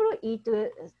people eat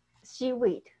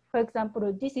seaweed. For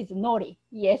example, this is nori.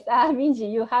 Yes, Minji,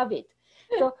 you have it.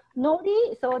 So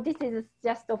nori, so this is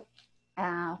just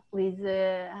with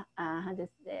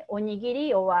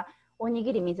onigiri, or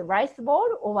onigiri means rice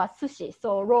ball, or sushi.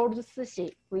 So rolled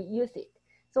sushi, we use it.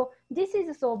 So this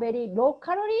is so very low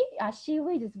calorie.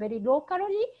 Seaweed is very low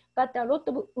calorie, but a lot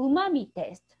of umami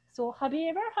taste. So have you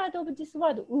ever heard of this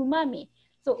word, umami?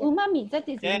 So umami, that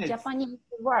is in Japanese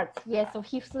word. Yes, so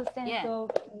fifth sense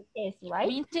of taste, right?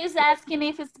 Minji is asking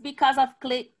if it's because of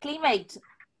climate,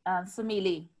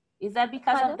 Sumile. Is that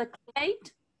because of the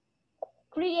climate?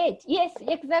 Create, yes,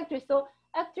 exactly. So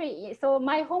actually, so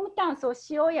my hometown, so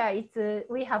Shioya, it's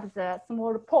we have the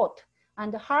small port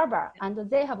and the harbor, and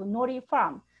they have nori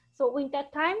farm. So winter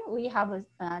time we have a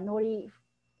nori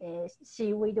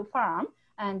seaweed farm,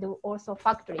 and also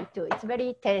factory too. It's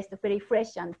very very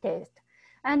fresh and taste.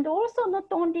 And also not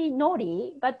only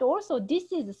nori, but also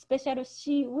this is a special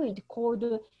seaweed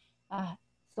called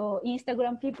so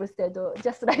Instagram people said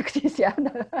just like this, yeah.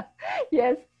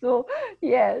 Yes, so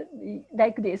yeah,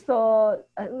 like this. So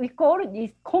we call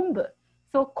this kombu.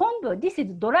 So kombu, this is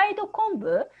dried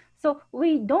kombu. So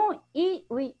we don't eat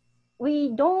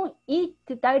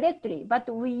directly, but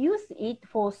we use it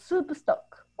for soup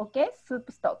stock. Okay,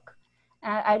 soup stock.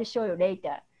 I'll show you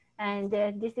later. And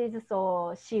this is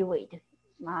so seaweed.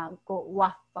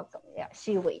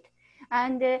 Seaweed.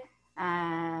 And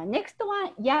next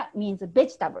one, yeah, means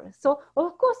vegetable. So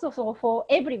of course, so for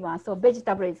everyone, so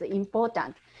vegetable is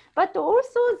important. But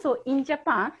also, so in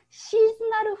Japan,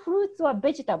 seasonal fruits or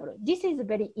vegetable, this is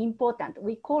very important.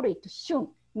 We call it shun,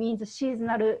 means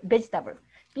seasonal vegetable,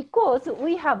 because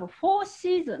we have 4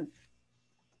 seasons.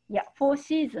 Yeah, 4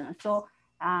 seasons. So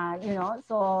you know,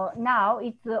 so now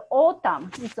it's autumn.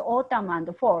 It's autumn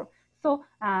and fall. So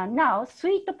now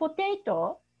sweet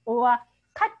potato or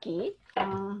kaki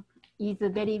is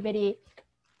very, very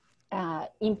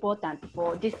important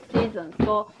for this season.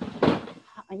 So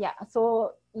yeah,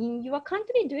 so in your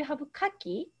country, do you have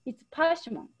kaki? It's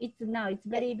persimmon. It's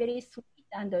very, very sweet,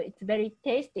 and it's very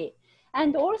tasty.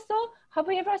 And also, have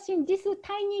you ever seen this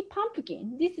tiny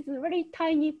pumpkin? This is a very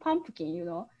tiny pumpkin, you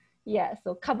know. Yeah,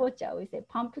 so kabocha, we say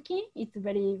pumpkin. It's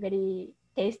very, very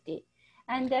tasty.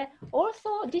 And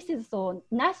also, this is so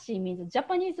nashi, means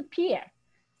Japanese pear.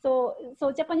 So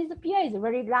Japanese pear is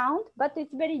very round, but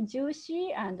it's very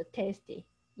juicy and tasty.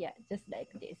 Yeah, just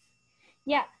like this.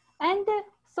 Yeah, and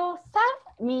so sa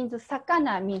means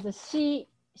sakana, means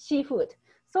seafood.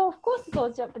 So of course, so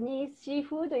Japanese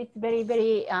seafood, it's very,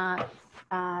 very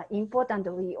important.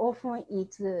 We often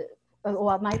eat,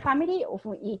 or my family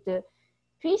often eat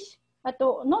fish, but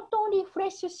not only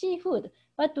fresh seafood,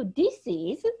 but this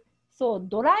is so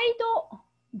dried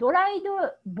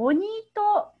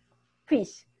bonito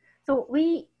fish. So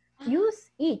we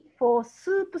use it for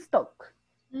soup stock.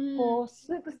 For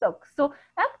soup stock. So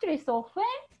actually, so when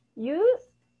you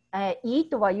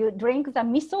eat or you drink the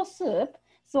miso soup,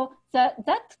 so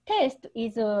that taste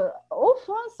is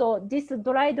often so this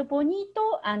dried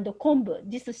bonito and kombu,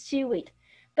 this seaweed.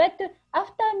 But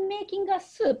after making a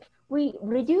soup, we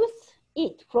reduce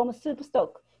it from soup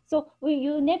stock. So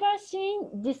you never seen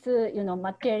this you know,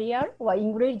 material or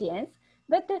ingredients,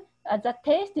 but the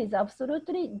taste is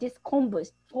absolutely this kombu,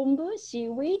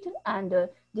 seaweed, and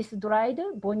this dried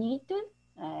bonito,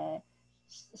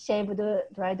 shaved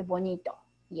dried bonito.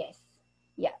 Yes,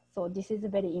 yeah. So this is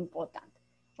very important.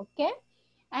 Okay,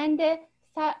 and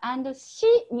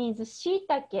shi means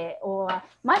shiitake or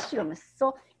mushrooms.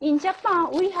 So in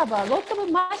Japan, we have a lot of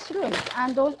mushrooms,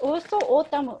 and also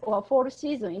autumn or fall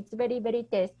season. It's very, very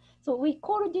tasty. So we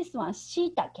call this one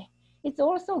shiitake. It's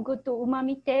also good to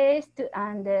umami taste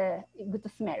and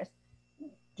good smells.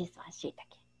 This one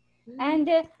shiitake. And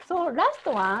so last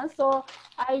one, so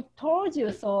I told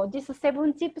you, so this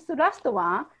 7 chips last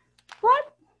one,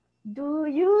 what do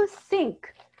you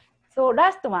think? So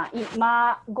last one,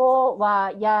 imago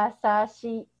wa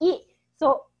yasashii.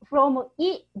 So from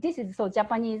I, this is so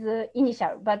Japanese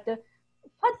initial, but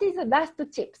what is the last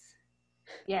tips?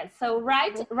 Yeah, so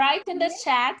write in the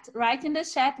chat,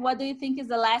 what do you think is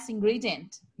the last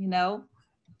ingredient, you know?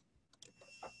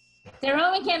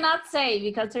 Terumi cannot say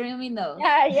because Terumi knows.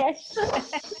 Yeah, yes.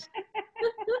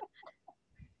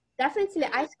 Definitely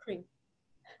ice cream.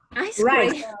 Ice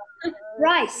cream.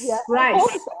 Rice. Yeah,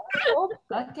 Rice.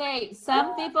 Okay,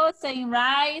 some people saying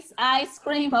rice, ice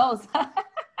cream also.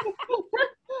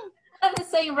 I'm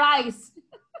saying rice.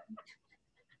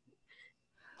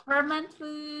 Ferment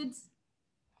foods.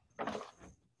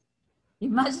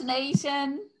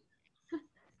 Imagination.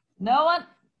 No one,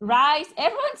 rice.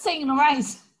 Everyone's saying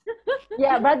rice.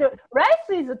 Yeah, but rice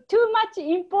is too much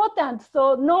important,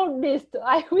 so no list.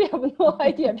 We have no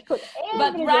idea because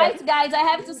but rice, guys, I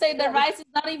have to say that rice is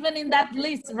not even in that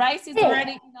list. Rice is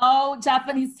already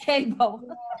Japanese table.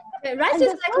 Yeah, rice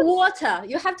is like water.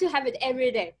 You have to have it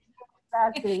every day.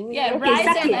 Exactly. Yeah,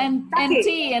 rice and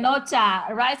tea and ocha.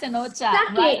 Rice and ocha.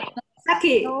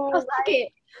 Sake. No,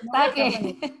 sake.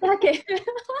 Sake.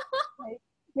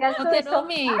 Yeah, so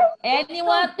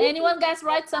anyone guys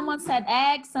right? Someone said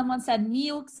egg, someone said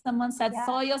milk, someone said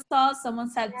soy sauce, someone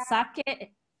said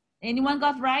sake. Anyone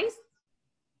got rice?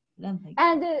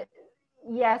 And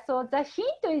yeah, so the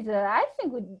hint is I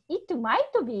think it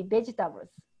might be vegetables.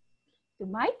 It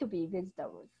might be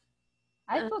vegetables.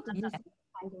 I thought this is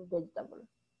kind of vegetable.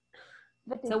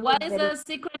 But so what is the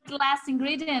secret last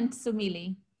ingredient,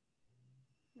 Sumilie?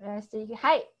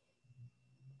 Hi.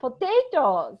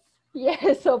 Potatoes.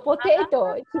 Yes, so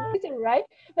potato, it's right?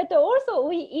 But also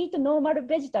we eat normal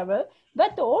vegetable,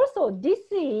 but also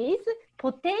this is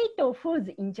potato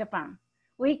food in Japan.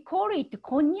 We call it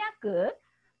konjac,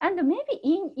 and maybe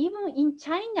even in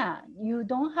China, you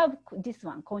don't have this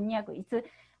one, konjac.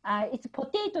 It's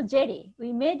potato jelly.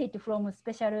 We made it from a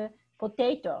special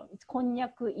potato. It's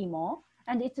konjac imo,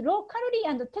 and it's low calorie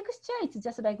and the texture it's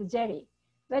just like jelly.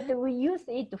 But we use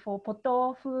it for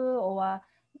potofu or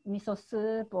miso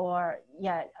soup or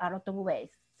a lot of ways.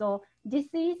 So this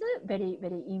is very,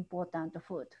 very important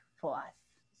food for us.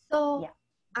 So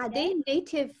are they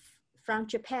native from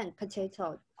Japan,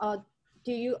 potato? Or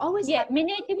do you always have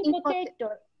native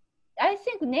potato? I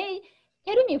think,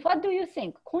 tell me, what do you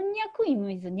think? Konjac imo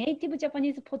is native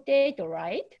Japanese potato,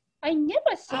 right? I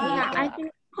never seen it. I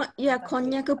think,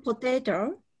 konjac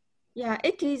potato. Yeah,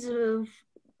 it is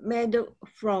made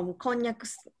from konjac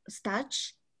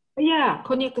starch. Yeah,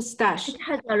 konjac starch. It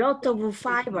has a lot of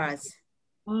fibers.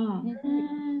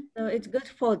 So it's good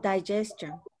for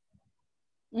digestion.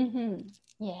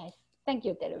 Yes, thank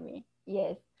you, Terumi.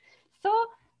 Yes. So,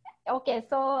 okay,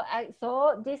 so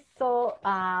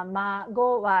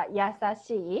mago wa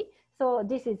yasashii. So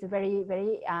this is very,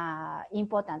 very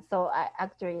important. So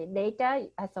actually later,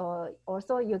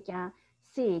 also you can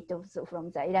see it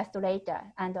from the illustrator,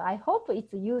 and I hope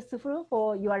it's useful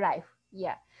for your life.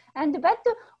 Yeah. But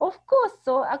of course,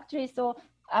 so actually, so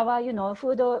our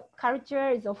food culture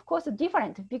is of course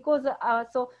different because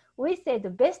so we said the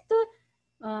best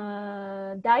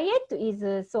diet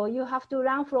is so you have to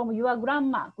learn from your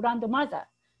grandmother.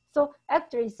 So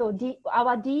actually, so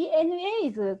our DNA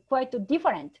is quite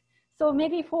different. So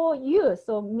maybe for you,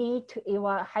 so meat,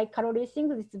 your high calorie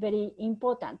things is very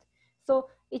important. So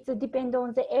it depends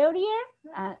on the area,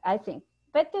 I think.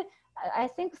 But I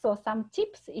think so some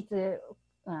tips is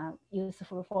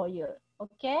useful for you.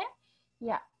 Okay,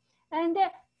 yeah. And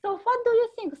so what do you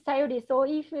think, Sayuri? So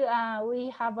if we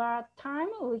have a time,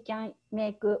 we can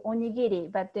make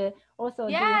onigiri, but also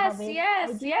yes.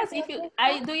 If you,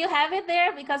 do you have it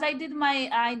there? Because I did my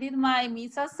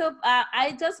miso soup.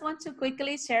 I just want to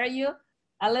quickly share you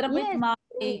a little bit my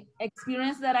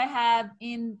experience that I had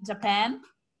in Japan.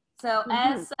 So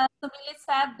as Sumilie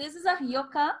said, this is a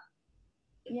ryokan.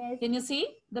 Yes. Can you see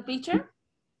the picture?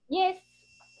 Yes.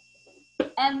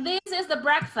 And this is the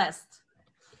breakfast.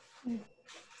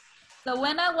 So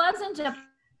when I was in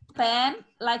Japan,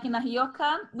 like in a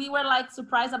ryokan, we were like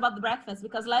surprised about the breakfast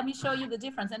because let me show you the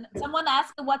difference. And someone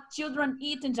asked what children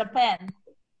eat in Japan,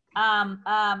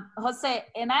 Jose,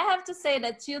 and I have to say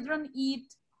that children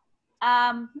eat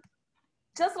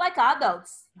just like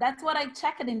adults. That's what I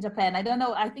checked in Japan. I don't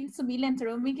know. I think Sumilie and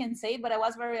Terumi can say, but I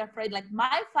was very afraid. Like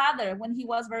my father, when he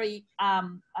was very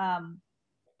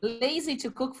lazy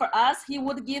to cook for us, he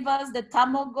would give us the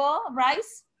tamago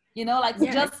rice, like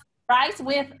just rice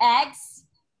with eggs.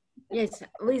 Yes,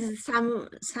 with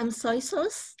some soy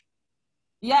sauce.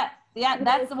 Yeah,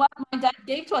 that's what my dad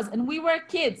gave to us. And we were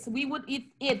kids. We would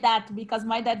eat that because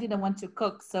my dad didn't want to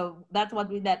cook. So that's what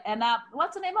we did. And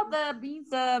what's the name of the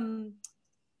beans?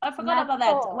 I forgot about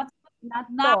that. What's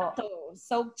natto?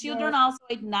 So children also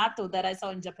ate natto that I saw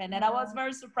in Japan. And I was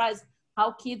very surprised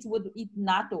how kids would eat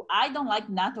natto. I don't like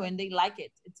natto and they like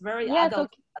it. It's very adult.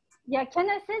 Yeah, can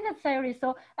I say that, Sayuri?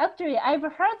 So actually, I've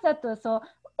heard that so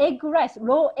egg rice,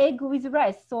 raw egg with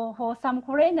rice. So for some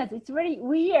foreigners, it's very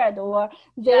weird, or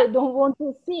they don't want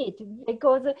to see it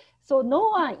because so no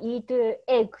one eat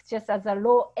egg just as a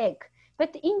raw egg.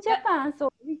 But in Japan, so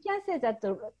we can say that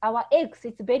our eggs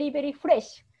is very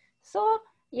fresh. So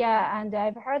yeah, and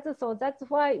I've heard so that's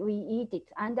why we eat it.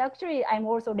 And actually, I'm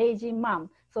also lazy mom.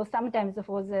 So sometimes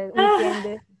for the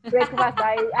weekend breakfast,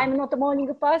 I'm not a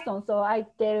morning person, so I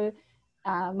tell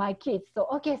my kids, so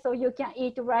okay, so you can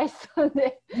eat rice.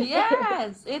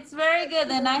 Yes, it's very good.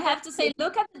 And I have to say,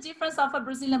 look at the difference of a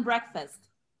Brazilian breakfast.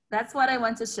 That's what I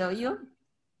want to show you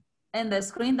in the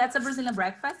screen. That's a Brazilian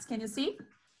breakfast. Can you see?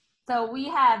 So we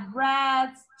have bread,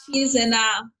 cheese, and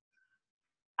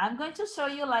I'm going to show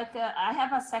you like I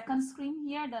have a second screen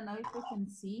here. I don't know if you can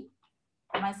see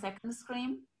my second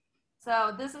screen.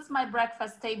 So this is my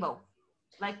breakfast table,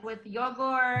 like with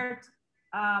yogurt,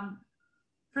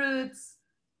 fruits,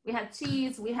 we had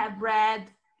cheese, we had bread.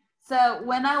 So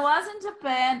when I was in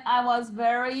Japan, I was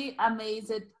very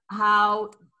amazed at how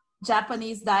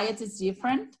Japanese diet is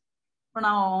different from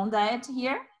our own diet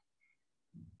here.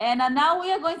 And now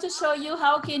we are going to show you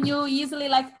how can you easily,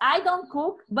 like I don't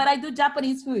cook, but I do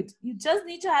Japanese food. You just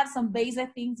need to have some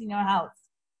basic things in your house.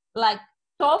 Like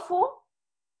tofu,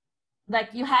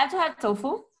 like you have to have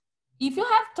tofu. If you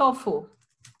have tofu,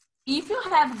 if you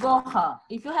have gohan,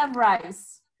 if you have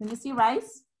rice, can you see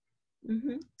rice?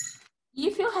 Mm-hmm.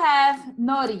 If you have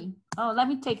nori, oh, let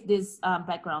me take this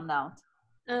background now.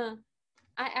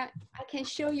 I can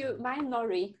show you my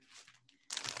nori.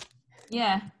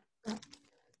 Yeah.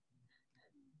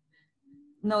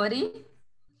 Nori.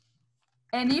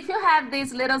 And if you have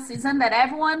this little season that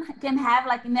everyone can have,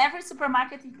 like in every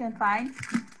supermarket you can find,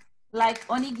 like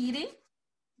onigiri,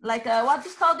 like what do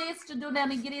you call this to do the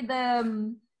onigiri?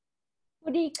 The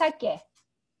furikake.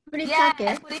 Yeah,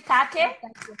 furikake.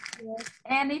 Yes.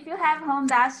 And if you have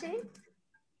hondashi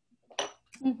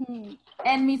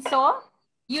and miso,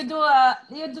 you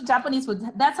do Japanese food.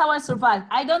 That's how I survive.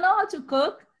 I don't know how to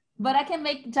cook, but I can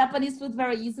make Japanese food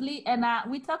very easily. And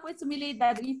we talked with Sumilie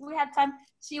that if we had time,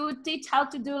 she would teach how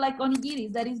to do like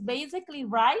onigiris. That is basically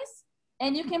rice,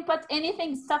 and you can put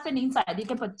anything stuffing inside. You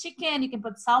can put chicken, you can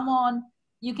put salmon,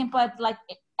 you can put like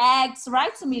eggs,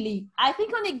 right, Sumilie? I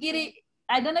think onigiri,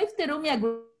 I don't know if Terumi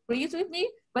agrees with me,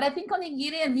 but I think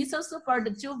onigiri and miso soup are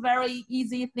the two very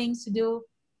easy things to do.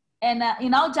 And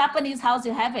in all Japanese house,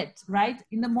 you have it, right?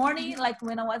 In the morning, like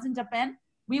when I was in Japan,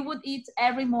 we would eat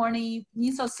every morning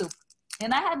miso soup.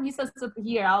 And I had miso soup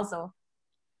here also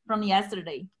from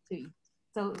yesterday to eat.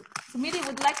 So Sumilie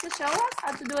would like to show us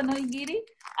how to do an onigiri.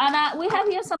 And we have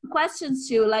here some questions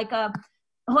too, like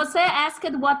Jose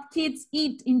asked what kids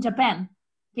eat in Japan.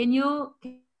 Can you?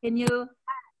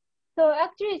 So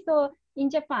actually, so in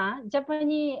Japan,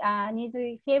 Japanese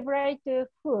favorite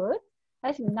food,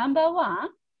 I think number one,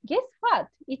 guess what?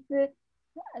 It's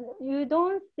you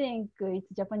don't think it's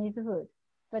Japanese food,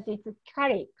 but it's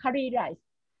curry rice.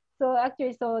 So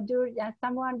actually, so do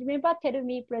someone remember tell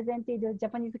me presented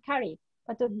Japanese curry,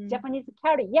 but Japanese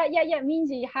curry, yeah,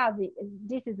 means you have it.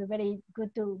 This is very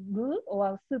good to good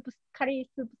or soup curry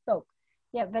soup stock.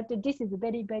 Yeah, but this is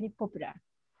very popular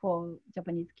for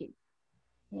Japanese kids.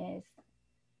 Yes,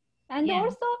 and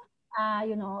also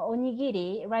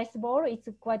onigiri rice ball is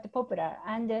quite popular,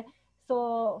 and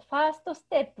so first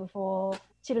step for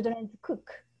children to cook,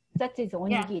 that is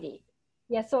onigiri.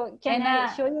 Yeah, so can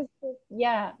I show you?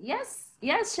 Yeah. Yes,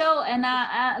 show. And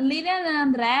Lilian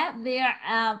and Andre, they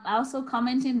are also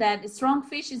commenting that strong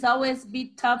fish is always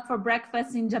be tough for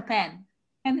breakfast in Japan.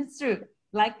 And it's true.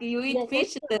 Like you eat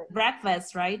fish at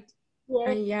breakfast, right?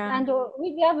 Yes. Yeah. And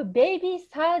we have baby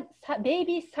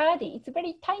sardine. It's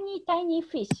very tiny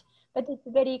fish, but it's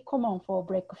very common for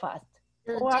breakfast.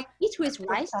 Or eat with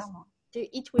rice.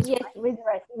 To eat with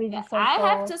rice. I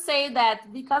have to say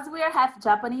that because we are half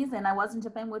Japanese and I was in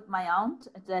Japan with my aunt,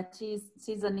 that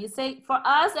she's a Nisei. For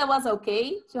us, it was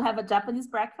okay to have a Japanese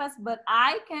breakfast, but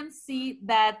I can see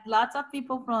that lots of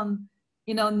people from,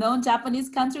 non-Japanese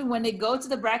country, when they go to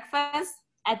the breakfast,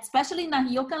 especially in a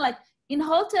ryokan, like in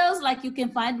hotels, like you can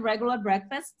find regular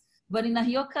breakfast, but in a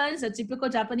ryokan, it's a typical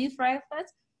Japanese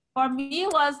breakfast. For me,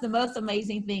 it was the most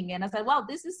amazing thing. And I said, wow,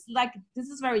 this is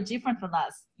very different from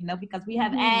us, because we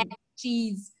have egg,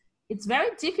 cheese, it's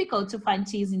very difficult to find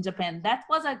cheese in Japan. That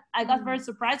was I got very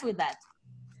surprised with that.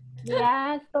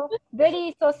 Yeah, so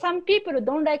some people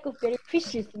don't like very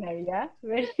fishy smell, yeah,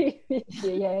 very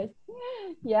fishy, yes.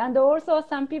 Yeah, and also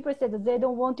some people said they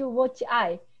don't want to watch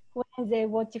eye when they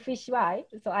watch fish eye,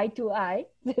 so eye to eye,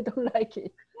 they don't like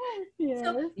it. Yeah.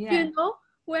 So, you know,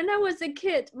 when I was a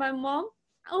kid, my mom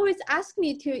always asked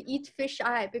me to eat fish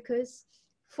eye because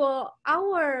for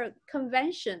our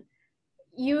convention,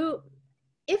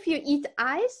 if you eat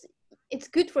eyes, it's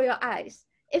good for your eyes.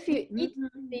 If you eat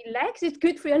the legs, it's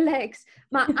good for your legs.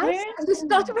 My eyesight is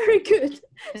not very good.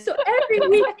 So every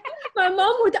week, my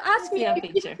mom would ask me to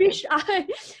eat fish eye.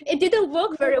 It didn't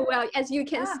work very well, as you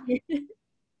can see.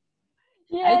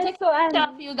 Yeah, I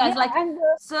tell you guys,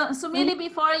 Sumilie,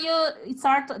 before you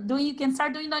start doing, you can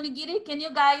start doing onigiri. Can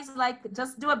you guys like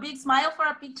just do a big smile for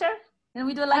a picture? And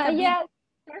we do like a big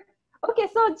picture? Okay,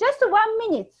 so just 1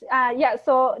 minute. Yeah,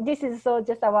 so this is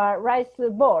just our rice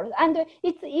bowl, and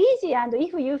it's easy. And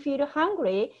if you feel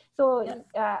hungry, so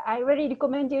I really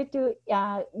recommend you to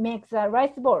make the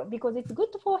rice bowl because it's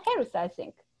good for health, I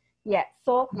think. Yeah.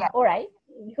 So all right,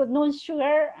 because no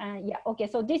sugar. Okay.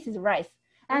 So this is rice,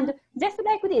 and just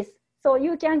like this, so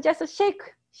you can just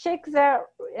shake the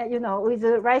with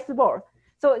the rice bowl.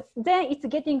 So then it's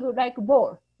getting like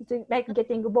bowl. It's like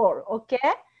getting a bowl.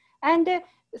 Okay, and.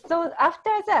 So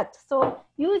after that, so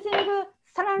using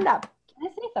saran wrap. Can I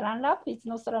say saran wrap? It's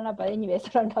not saran wrap, but anyway,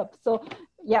 saran wrap. So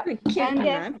yeah, and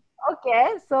then,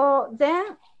 okay. So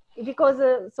then, because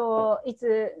so it's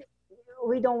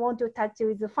we don't want to touch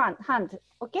with the hand.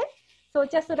 Okay. So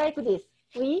just like this,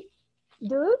 we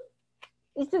do.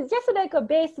 It's just like a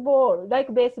baseball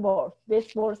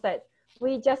size.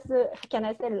 We just can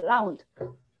I say round,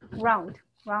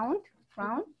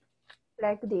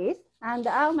 like this. And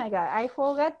oh my God, I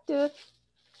forgot to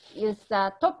use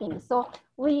the topping. So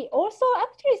we also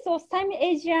actually saw some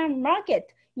Asian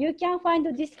market. You can find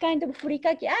this kind of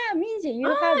furikake. Minji, you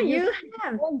have.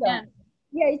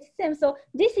 Yeah, it's same. So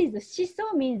this is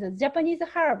shiso, means Japanese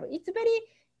herb. It's very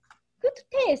good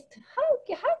taste.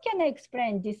 How can I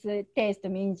explain this taste,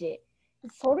 Minji?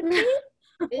 Salty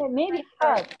or maybe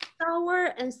herb.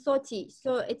 Sour and salty.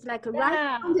 So it's like a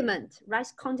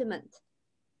rice condiment.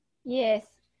 Yes.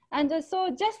 And so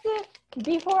just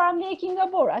before making a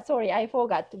bowl, sorry, I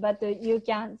forgot, but you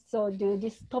can so do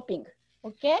this topping,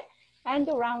 okay? And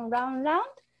round,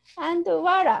 and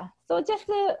voila. So just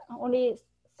only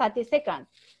 30 seconds.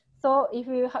 So if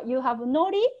you have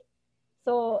nori,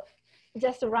 so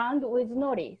just round with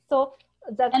nori. So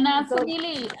that's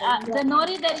Sumilie, the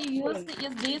nori that you use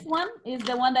is this one? Is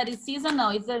the one that is seasonal?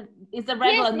 Is the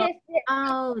regular nori? Yes.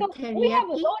 Oh, so we have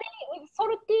nori with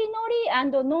salty nori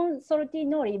and non-salty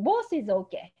nori. Both is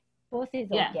okay.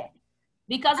 Okay.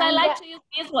 Because I like to use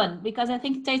this one because I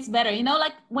think it tastes better. You know,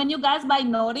 like when you guys buy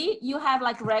nori, you have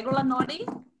like regular nori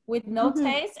with no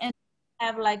taste, and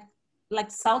have like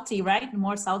salty, right?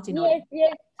 More salty nori.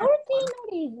 Yes. Salty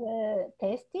nori is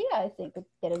tasty, I think.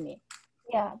 Tell me.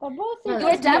 Yeah, but both.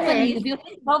 You're Japanese. You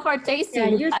go for tasty.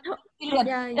 You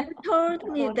told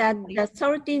me that the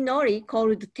salty nori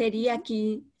called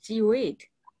teriyaki seaweed.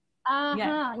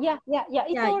 Yeah.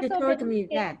 It's you told me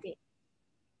that.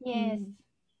 Yes.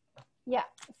 Yeah.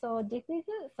 So this is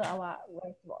our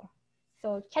rice bowl.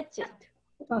 So catch it.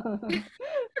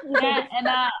 And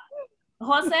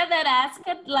Jose that asked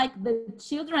like the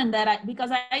children that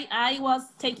because I was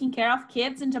taking care of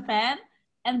kids in Japan.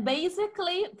 And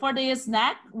basically for the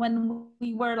snack, when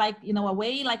we were like,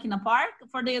 away, like in a park,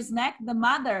 for the snack, the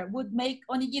mother would make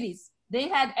onigiris. They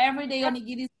had everyday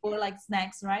onigiris for like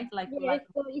snacks, right?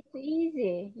 So it's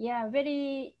easy. Yeah,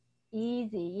 very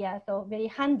easy. Yeah, so very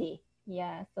handy.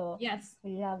 Yeah, so yes.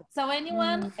 We love it. So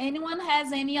anyone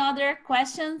has any other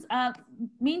questions?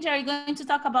 Minji, are you going to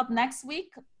talk about next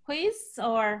week quiz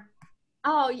or?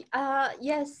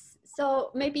 Yes. So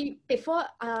maybe before,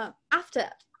 after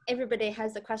everybody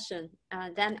has a question,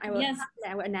 then I will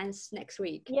announce next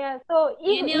week. Yeah, so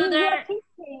if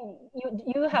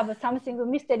you have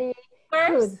something mystery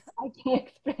food, I can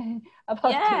explain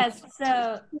about it.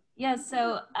 So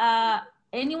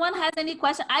anyone has any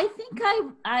question? I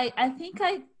think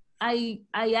I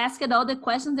asked all the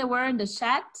questions that were in the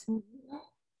chat.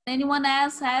 Anyone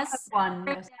else has one?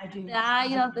 The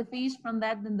eye of the fish from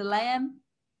that and the lamb.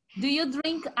 Do you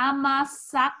drink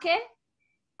amasake?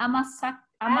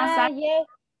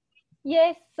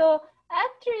 Yes. So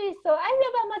actually, so I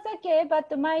love amazake, but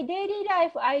my daily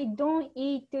life I don't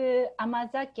eat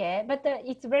amazake, but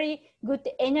it's very good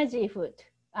energy food.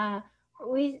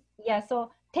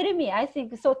 So tell me, I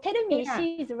think so. Tell me,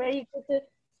 she is very good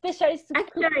specialist.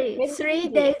 Actually, 3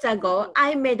 days ago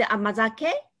I made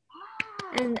amazake.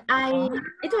 And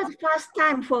it was first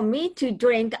time for me to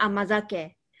drink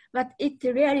amazake, but it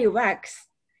really works.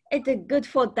 It's good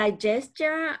for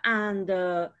digestion and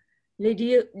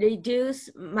reduce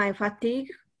my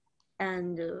fatigue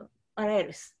and what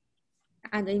else?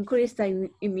 And increase the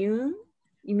immune.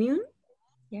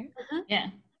 Yeah. Yeah.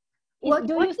 What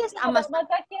is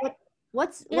amazake?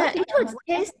 What's it was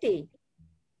tasty.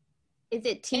 Is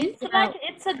it tea?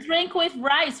 It's a drink with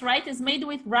rice, right? It's made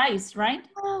with rice, right?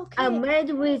 Okay.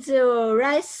 Made with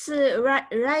rice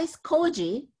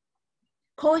koji.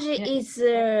 Koji is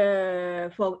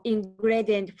for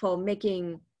ingredient for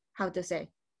making, how to say,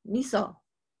 miso.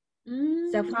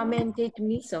 The fermented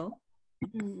miso.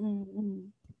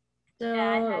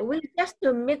 So we just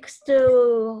mix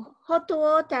the hot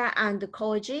water and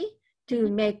koji to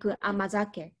make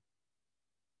amazake.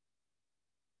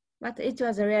 But it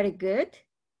was really good.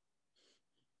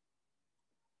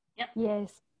 Yep.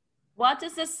 Yes. What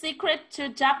is the secret to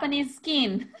Japanese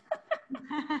skin?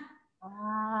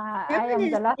 I am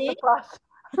the last person.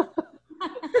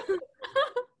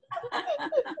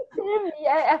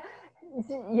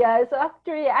 Yeah, so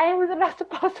actually I am the last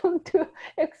person to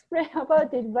explain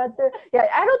about it. But yeah,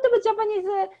 a lot of Japanese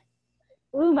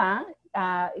women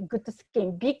good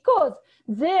skin because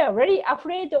they are very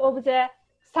afraid of the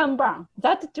sunburn.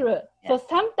 That's true. Yeah. So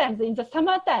sometimes in the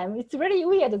summertime, it's very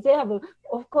weird. They have,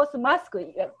 of course, masks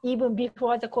even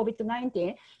before the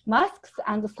COVID-19, masks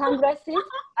and sunglasses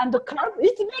and the curve.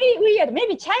 It's very weird.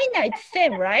 Maybe China, it's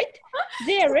same, right?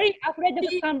 They are very afraid of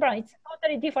sunburn. It's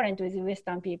totally different with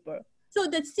Western people. So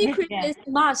the secret is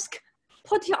mask.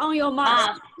 Put it on your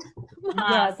mask.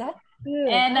 Yeah, that's good.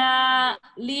 And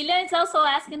Lilia is also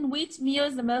asking which meal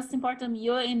is the most important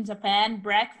meal in Japan,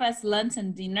 breakfast, lunch,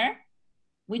 and dinner?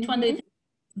 Which one do you think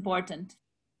is important?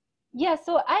 Yeah,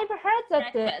 so I've heard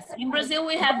that in Brazil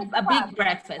we have a big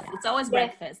breakfast. It's always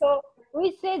breakfast. So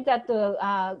we say that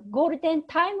golden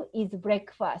time is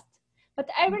breakfast, but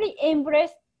I'm really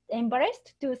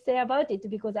embarrassed to say about it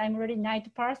because I'm really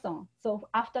night person. So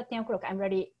after 10 o'clock, I'm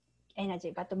really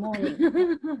energy, but the morning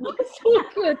so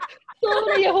good. So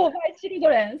many of my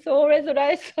children, so always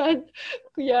rice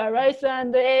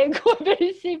and egg,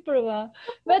 very simple one.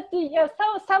 But yeah,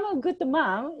 some good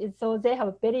mom, so they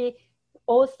have very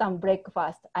awesome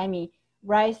breakfast. I mean,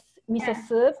 rice, miso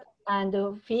soup,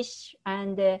 and fish,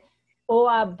 and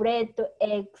or bread,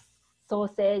 eggs,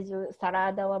 sausage,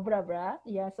 salad, or blah blah.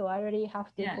 Yeah, so I really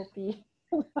have to copy.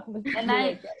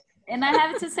 And I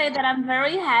have to say that I'm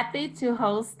very happy to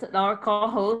host or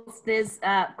co-host this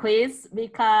quiz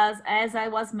because as I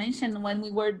was mentioned when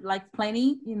we were like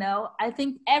planning, you know, I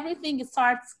think everything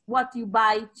starts what you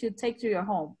buy to take to your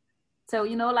home. So,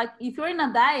 you know, like if you're in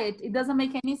a diet, it doesn't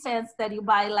make any sense that you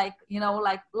buy like, you know,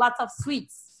 like lots of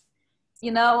sweets,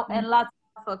 you know, and lots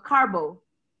of carbo,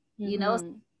 you know.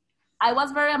 I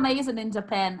was very amazed in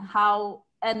Japan how,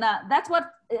 and that's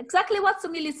exactly what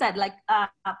Sumilie said, like,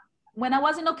 when I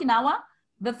was in Okinawa,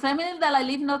 the family that I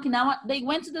live in Okinawa, they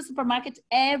went to the supermarket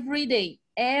every day.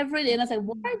 And I said,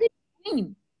 what are they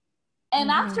doing?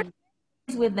 And after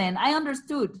with them, I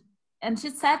understood. And she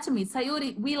said to me,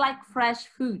 Sayuri, we like fresh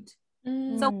food.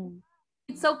 So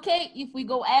it's okay if we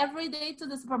go every day to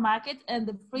the supermarket and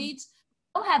the fridge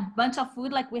don't have a bunch of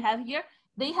food like we have here.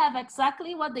 They have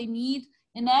exactly what they need.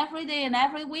 And every day and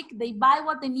every week, they buy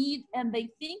what they need. And they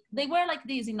think they were like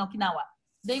this in Okinawa.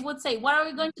 They would say, what are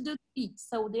we going to do to eat?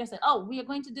 So they said, oh, we are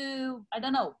going to do, I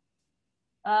don't know,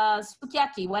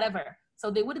 sukiyaki, whatever. So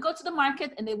they would go to the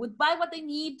market and they would buy what they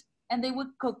need and they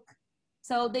would cook.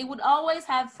 So they would always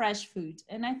have fresh food.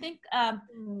 And I think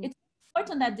it's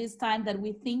important at this time that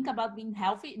we think about being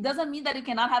healthy. It doesn't mean that you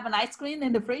cannot have an ice cream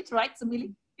in the fridge, right,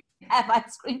 Sumilie? Have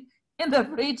ice cream in the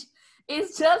fridge.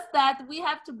 It's just that we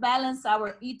have to balance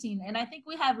our eating. And I think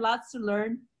we have lots to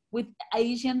learn with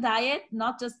Asian diet,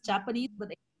 not just Japanese, but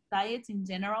diets in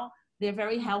general. They're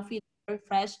very healthy, very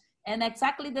fresh, and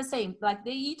exactly the same. Like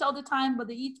they eat all the time, but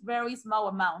they eat very small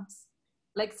amounts.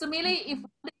 Like Sumilie, if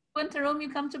you went to Rome, you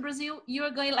come to Brazil, you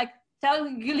are going like, tell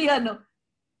Giuliano,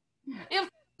 if you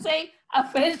say a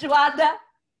feijoada.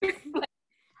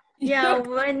 Yeah,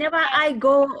 whenever I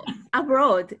go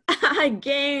abroad, I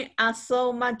gain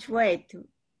so much weight,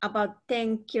 about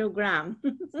 10 kilograms.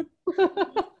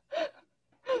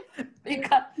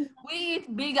 Because we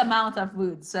eat big amount of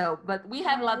food, so but we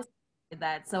have lots of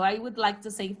that. So I would like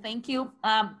to say thank you.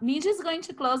 Miji is going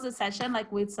to close the session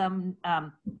like with some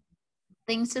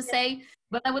things to say,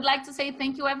 but I would like to say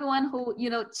thank you everyone who, you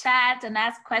know, chat and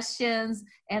ask questions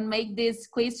and make this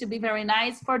quiz to be very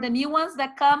nice. For the new ones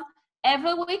that come,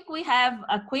 every week we have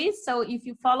a quiz, so if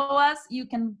you follow us, you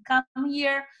can come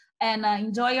here and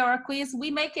enjoy our quiz.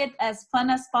 We make it as fun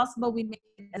as possible. We make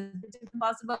it as different as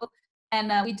possible.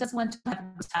 And we just want to have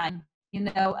a good time.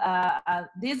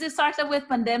 This is started with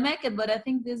pandemic, but I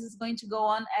think this is going to go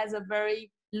on as a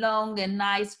very long and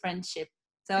nice friendship.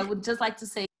 So I would just like to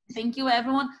say thank you,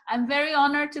 everyone. I'm very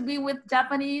honored to be with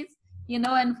Japanese,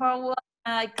 and for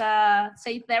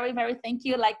say very, very thank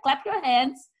you. Like, clap your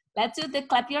hands. Let's do the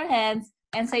clap your hands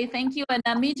and say thank you. And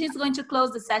Miji is going to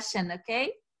close the session,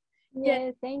 okay?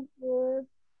 Yeah, thank you.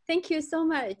 Thank you so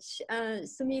much,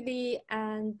 Sumilie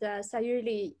and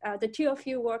Sayuri. The two of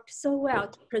you worked so well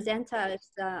to present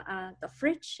us the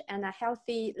fridge and a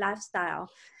healthy lifestyle.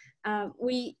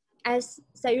 As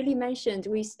Sayuri mentioned,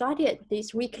 we started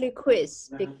this weekly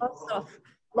quiz because of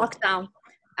lockdown.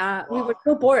 We were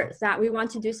so bored that we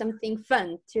want to do something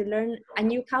fun to learn a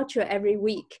new culture every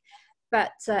week.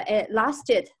 But it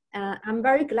lasted. I'm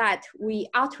very glad we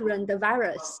outrun the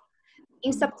virus.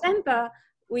 In September,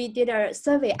 we did a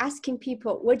survey asking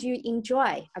people, what do you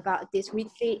enjoy about this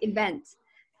weekly event?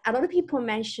 A lot of people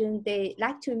mentioned they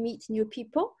like to meet new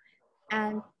people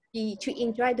and to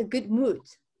enjoy the good mood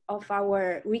of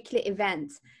our weekly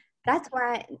events. That's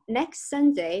why next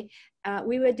Sunday,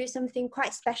 we will do something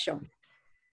quite special.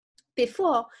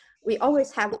 Before, we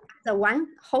always have the one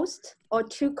host or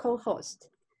two co-hosts,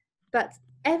 but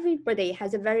everybody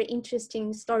has a very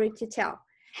interesting story to tell.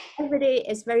 Every day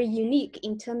is very unique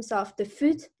in terms of the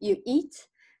food you eat,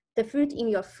 the food in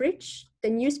your fridge, the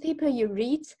newspaper you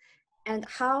read, and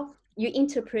how you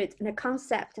interpret the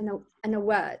concept and a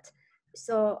word.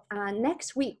 So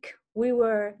next week, we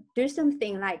will do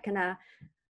something like an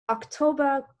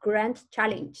October Grand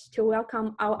Challenge to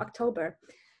welcome our October.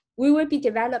 We will be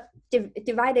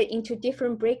divided into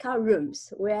different breakout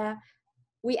rooms where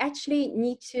we actually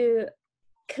need to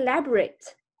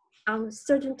collaborate on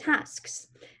certain tasks.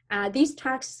 These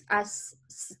tasks are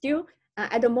still,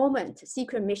 at the moment,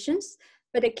 secret missions,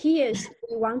 but the key is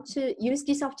we want to use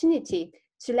this opportunity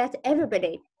to let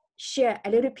everybody share a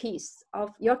little piece of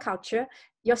your culture,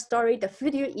 your story, the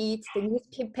food you eat, the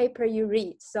newspaper you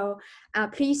read. So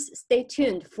please stay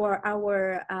tuned for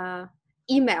our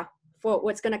email for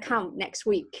what's gonna come next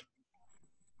week.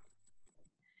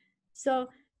 So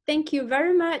thank you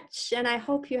very much, and I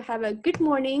hope you have a good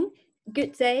morning,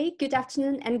 good day, good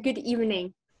afternoon, and good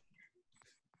evening.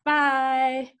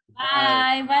 Bye.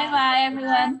 Bye. Bye,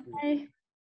 everyone. Bye.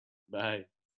 Bye.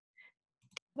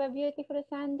 Have a beautiful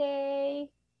Sunday.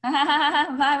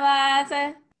 Bye.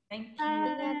 Thank you.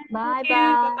 Bye.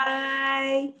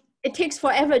 Bye. It takes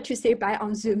forever to say bye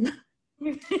on Zoom.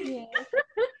 Yes.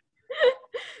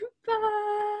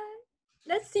 Bye.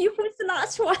 Let's see who's the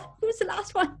last one. Who's the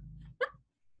last one?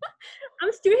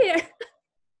 I'm still here.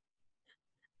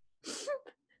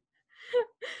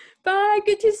 Bye.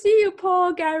 Good to see you,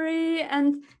 Paul, Gary,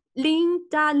 and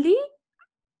Linda Lee.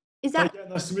 Is that? Yeah,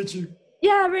 nice to meet you.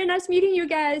 Yeah, very nice meeting you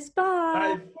guys.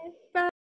 Bye. Bye.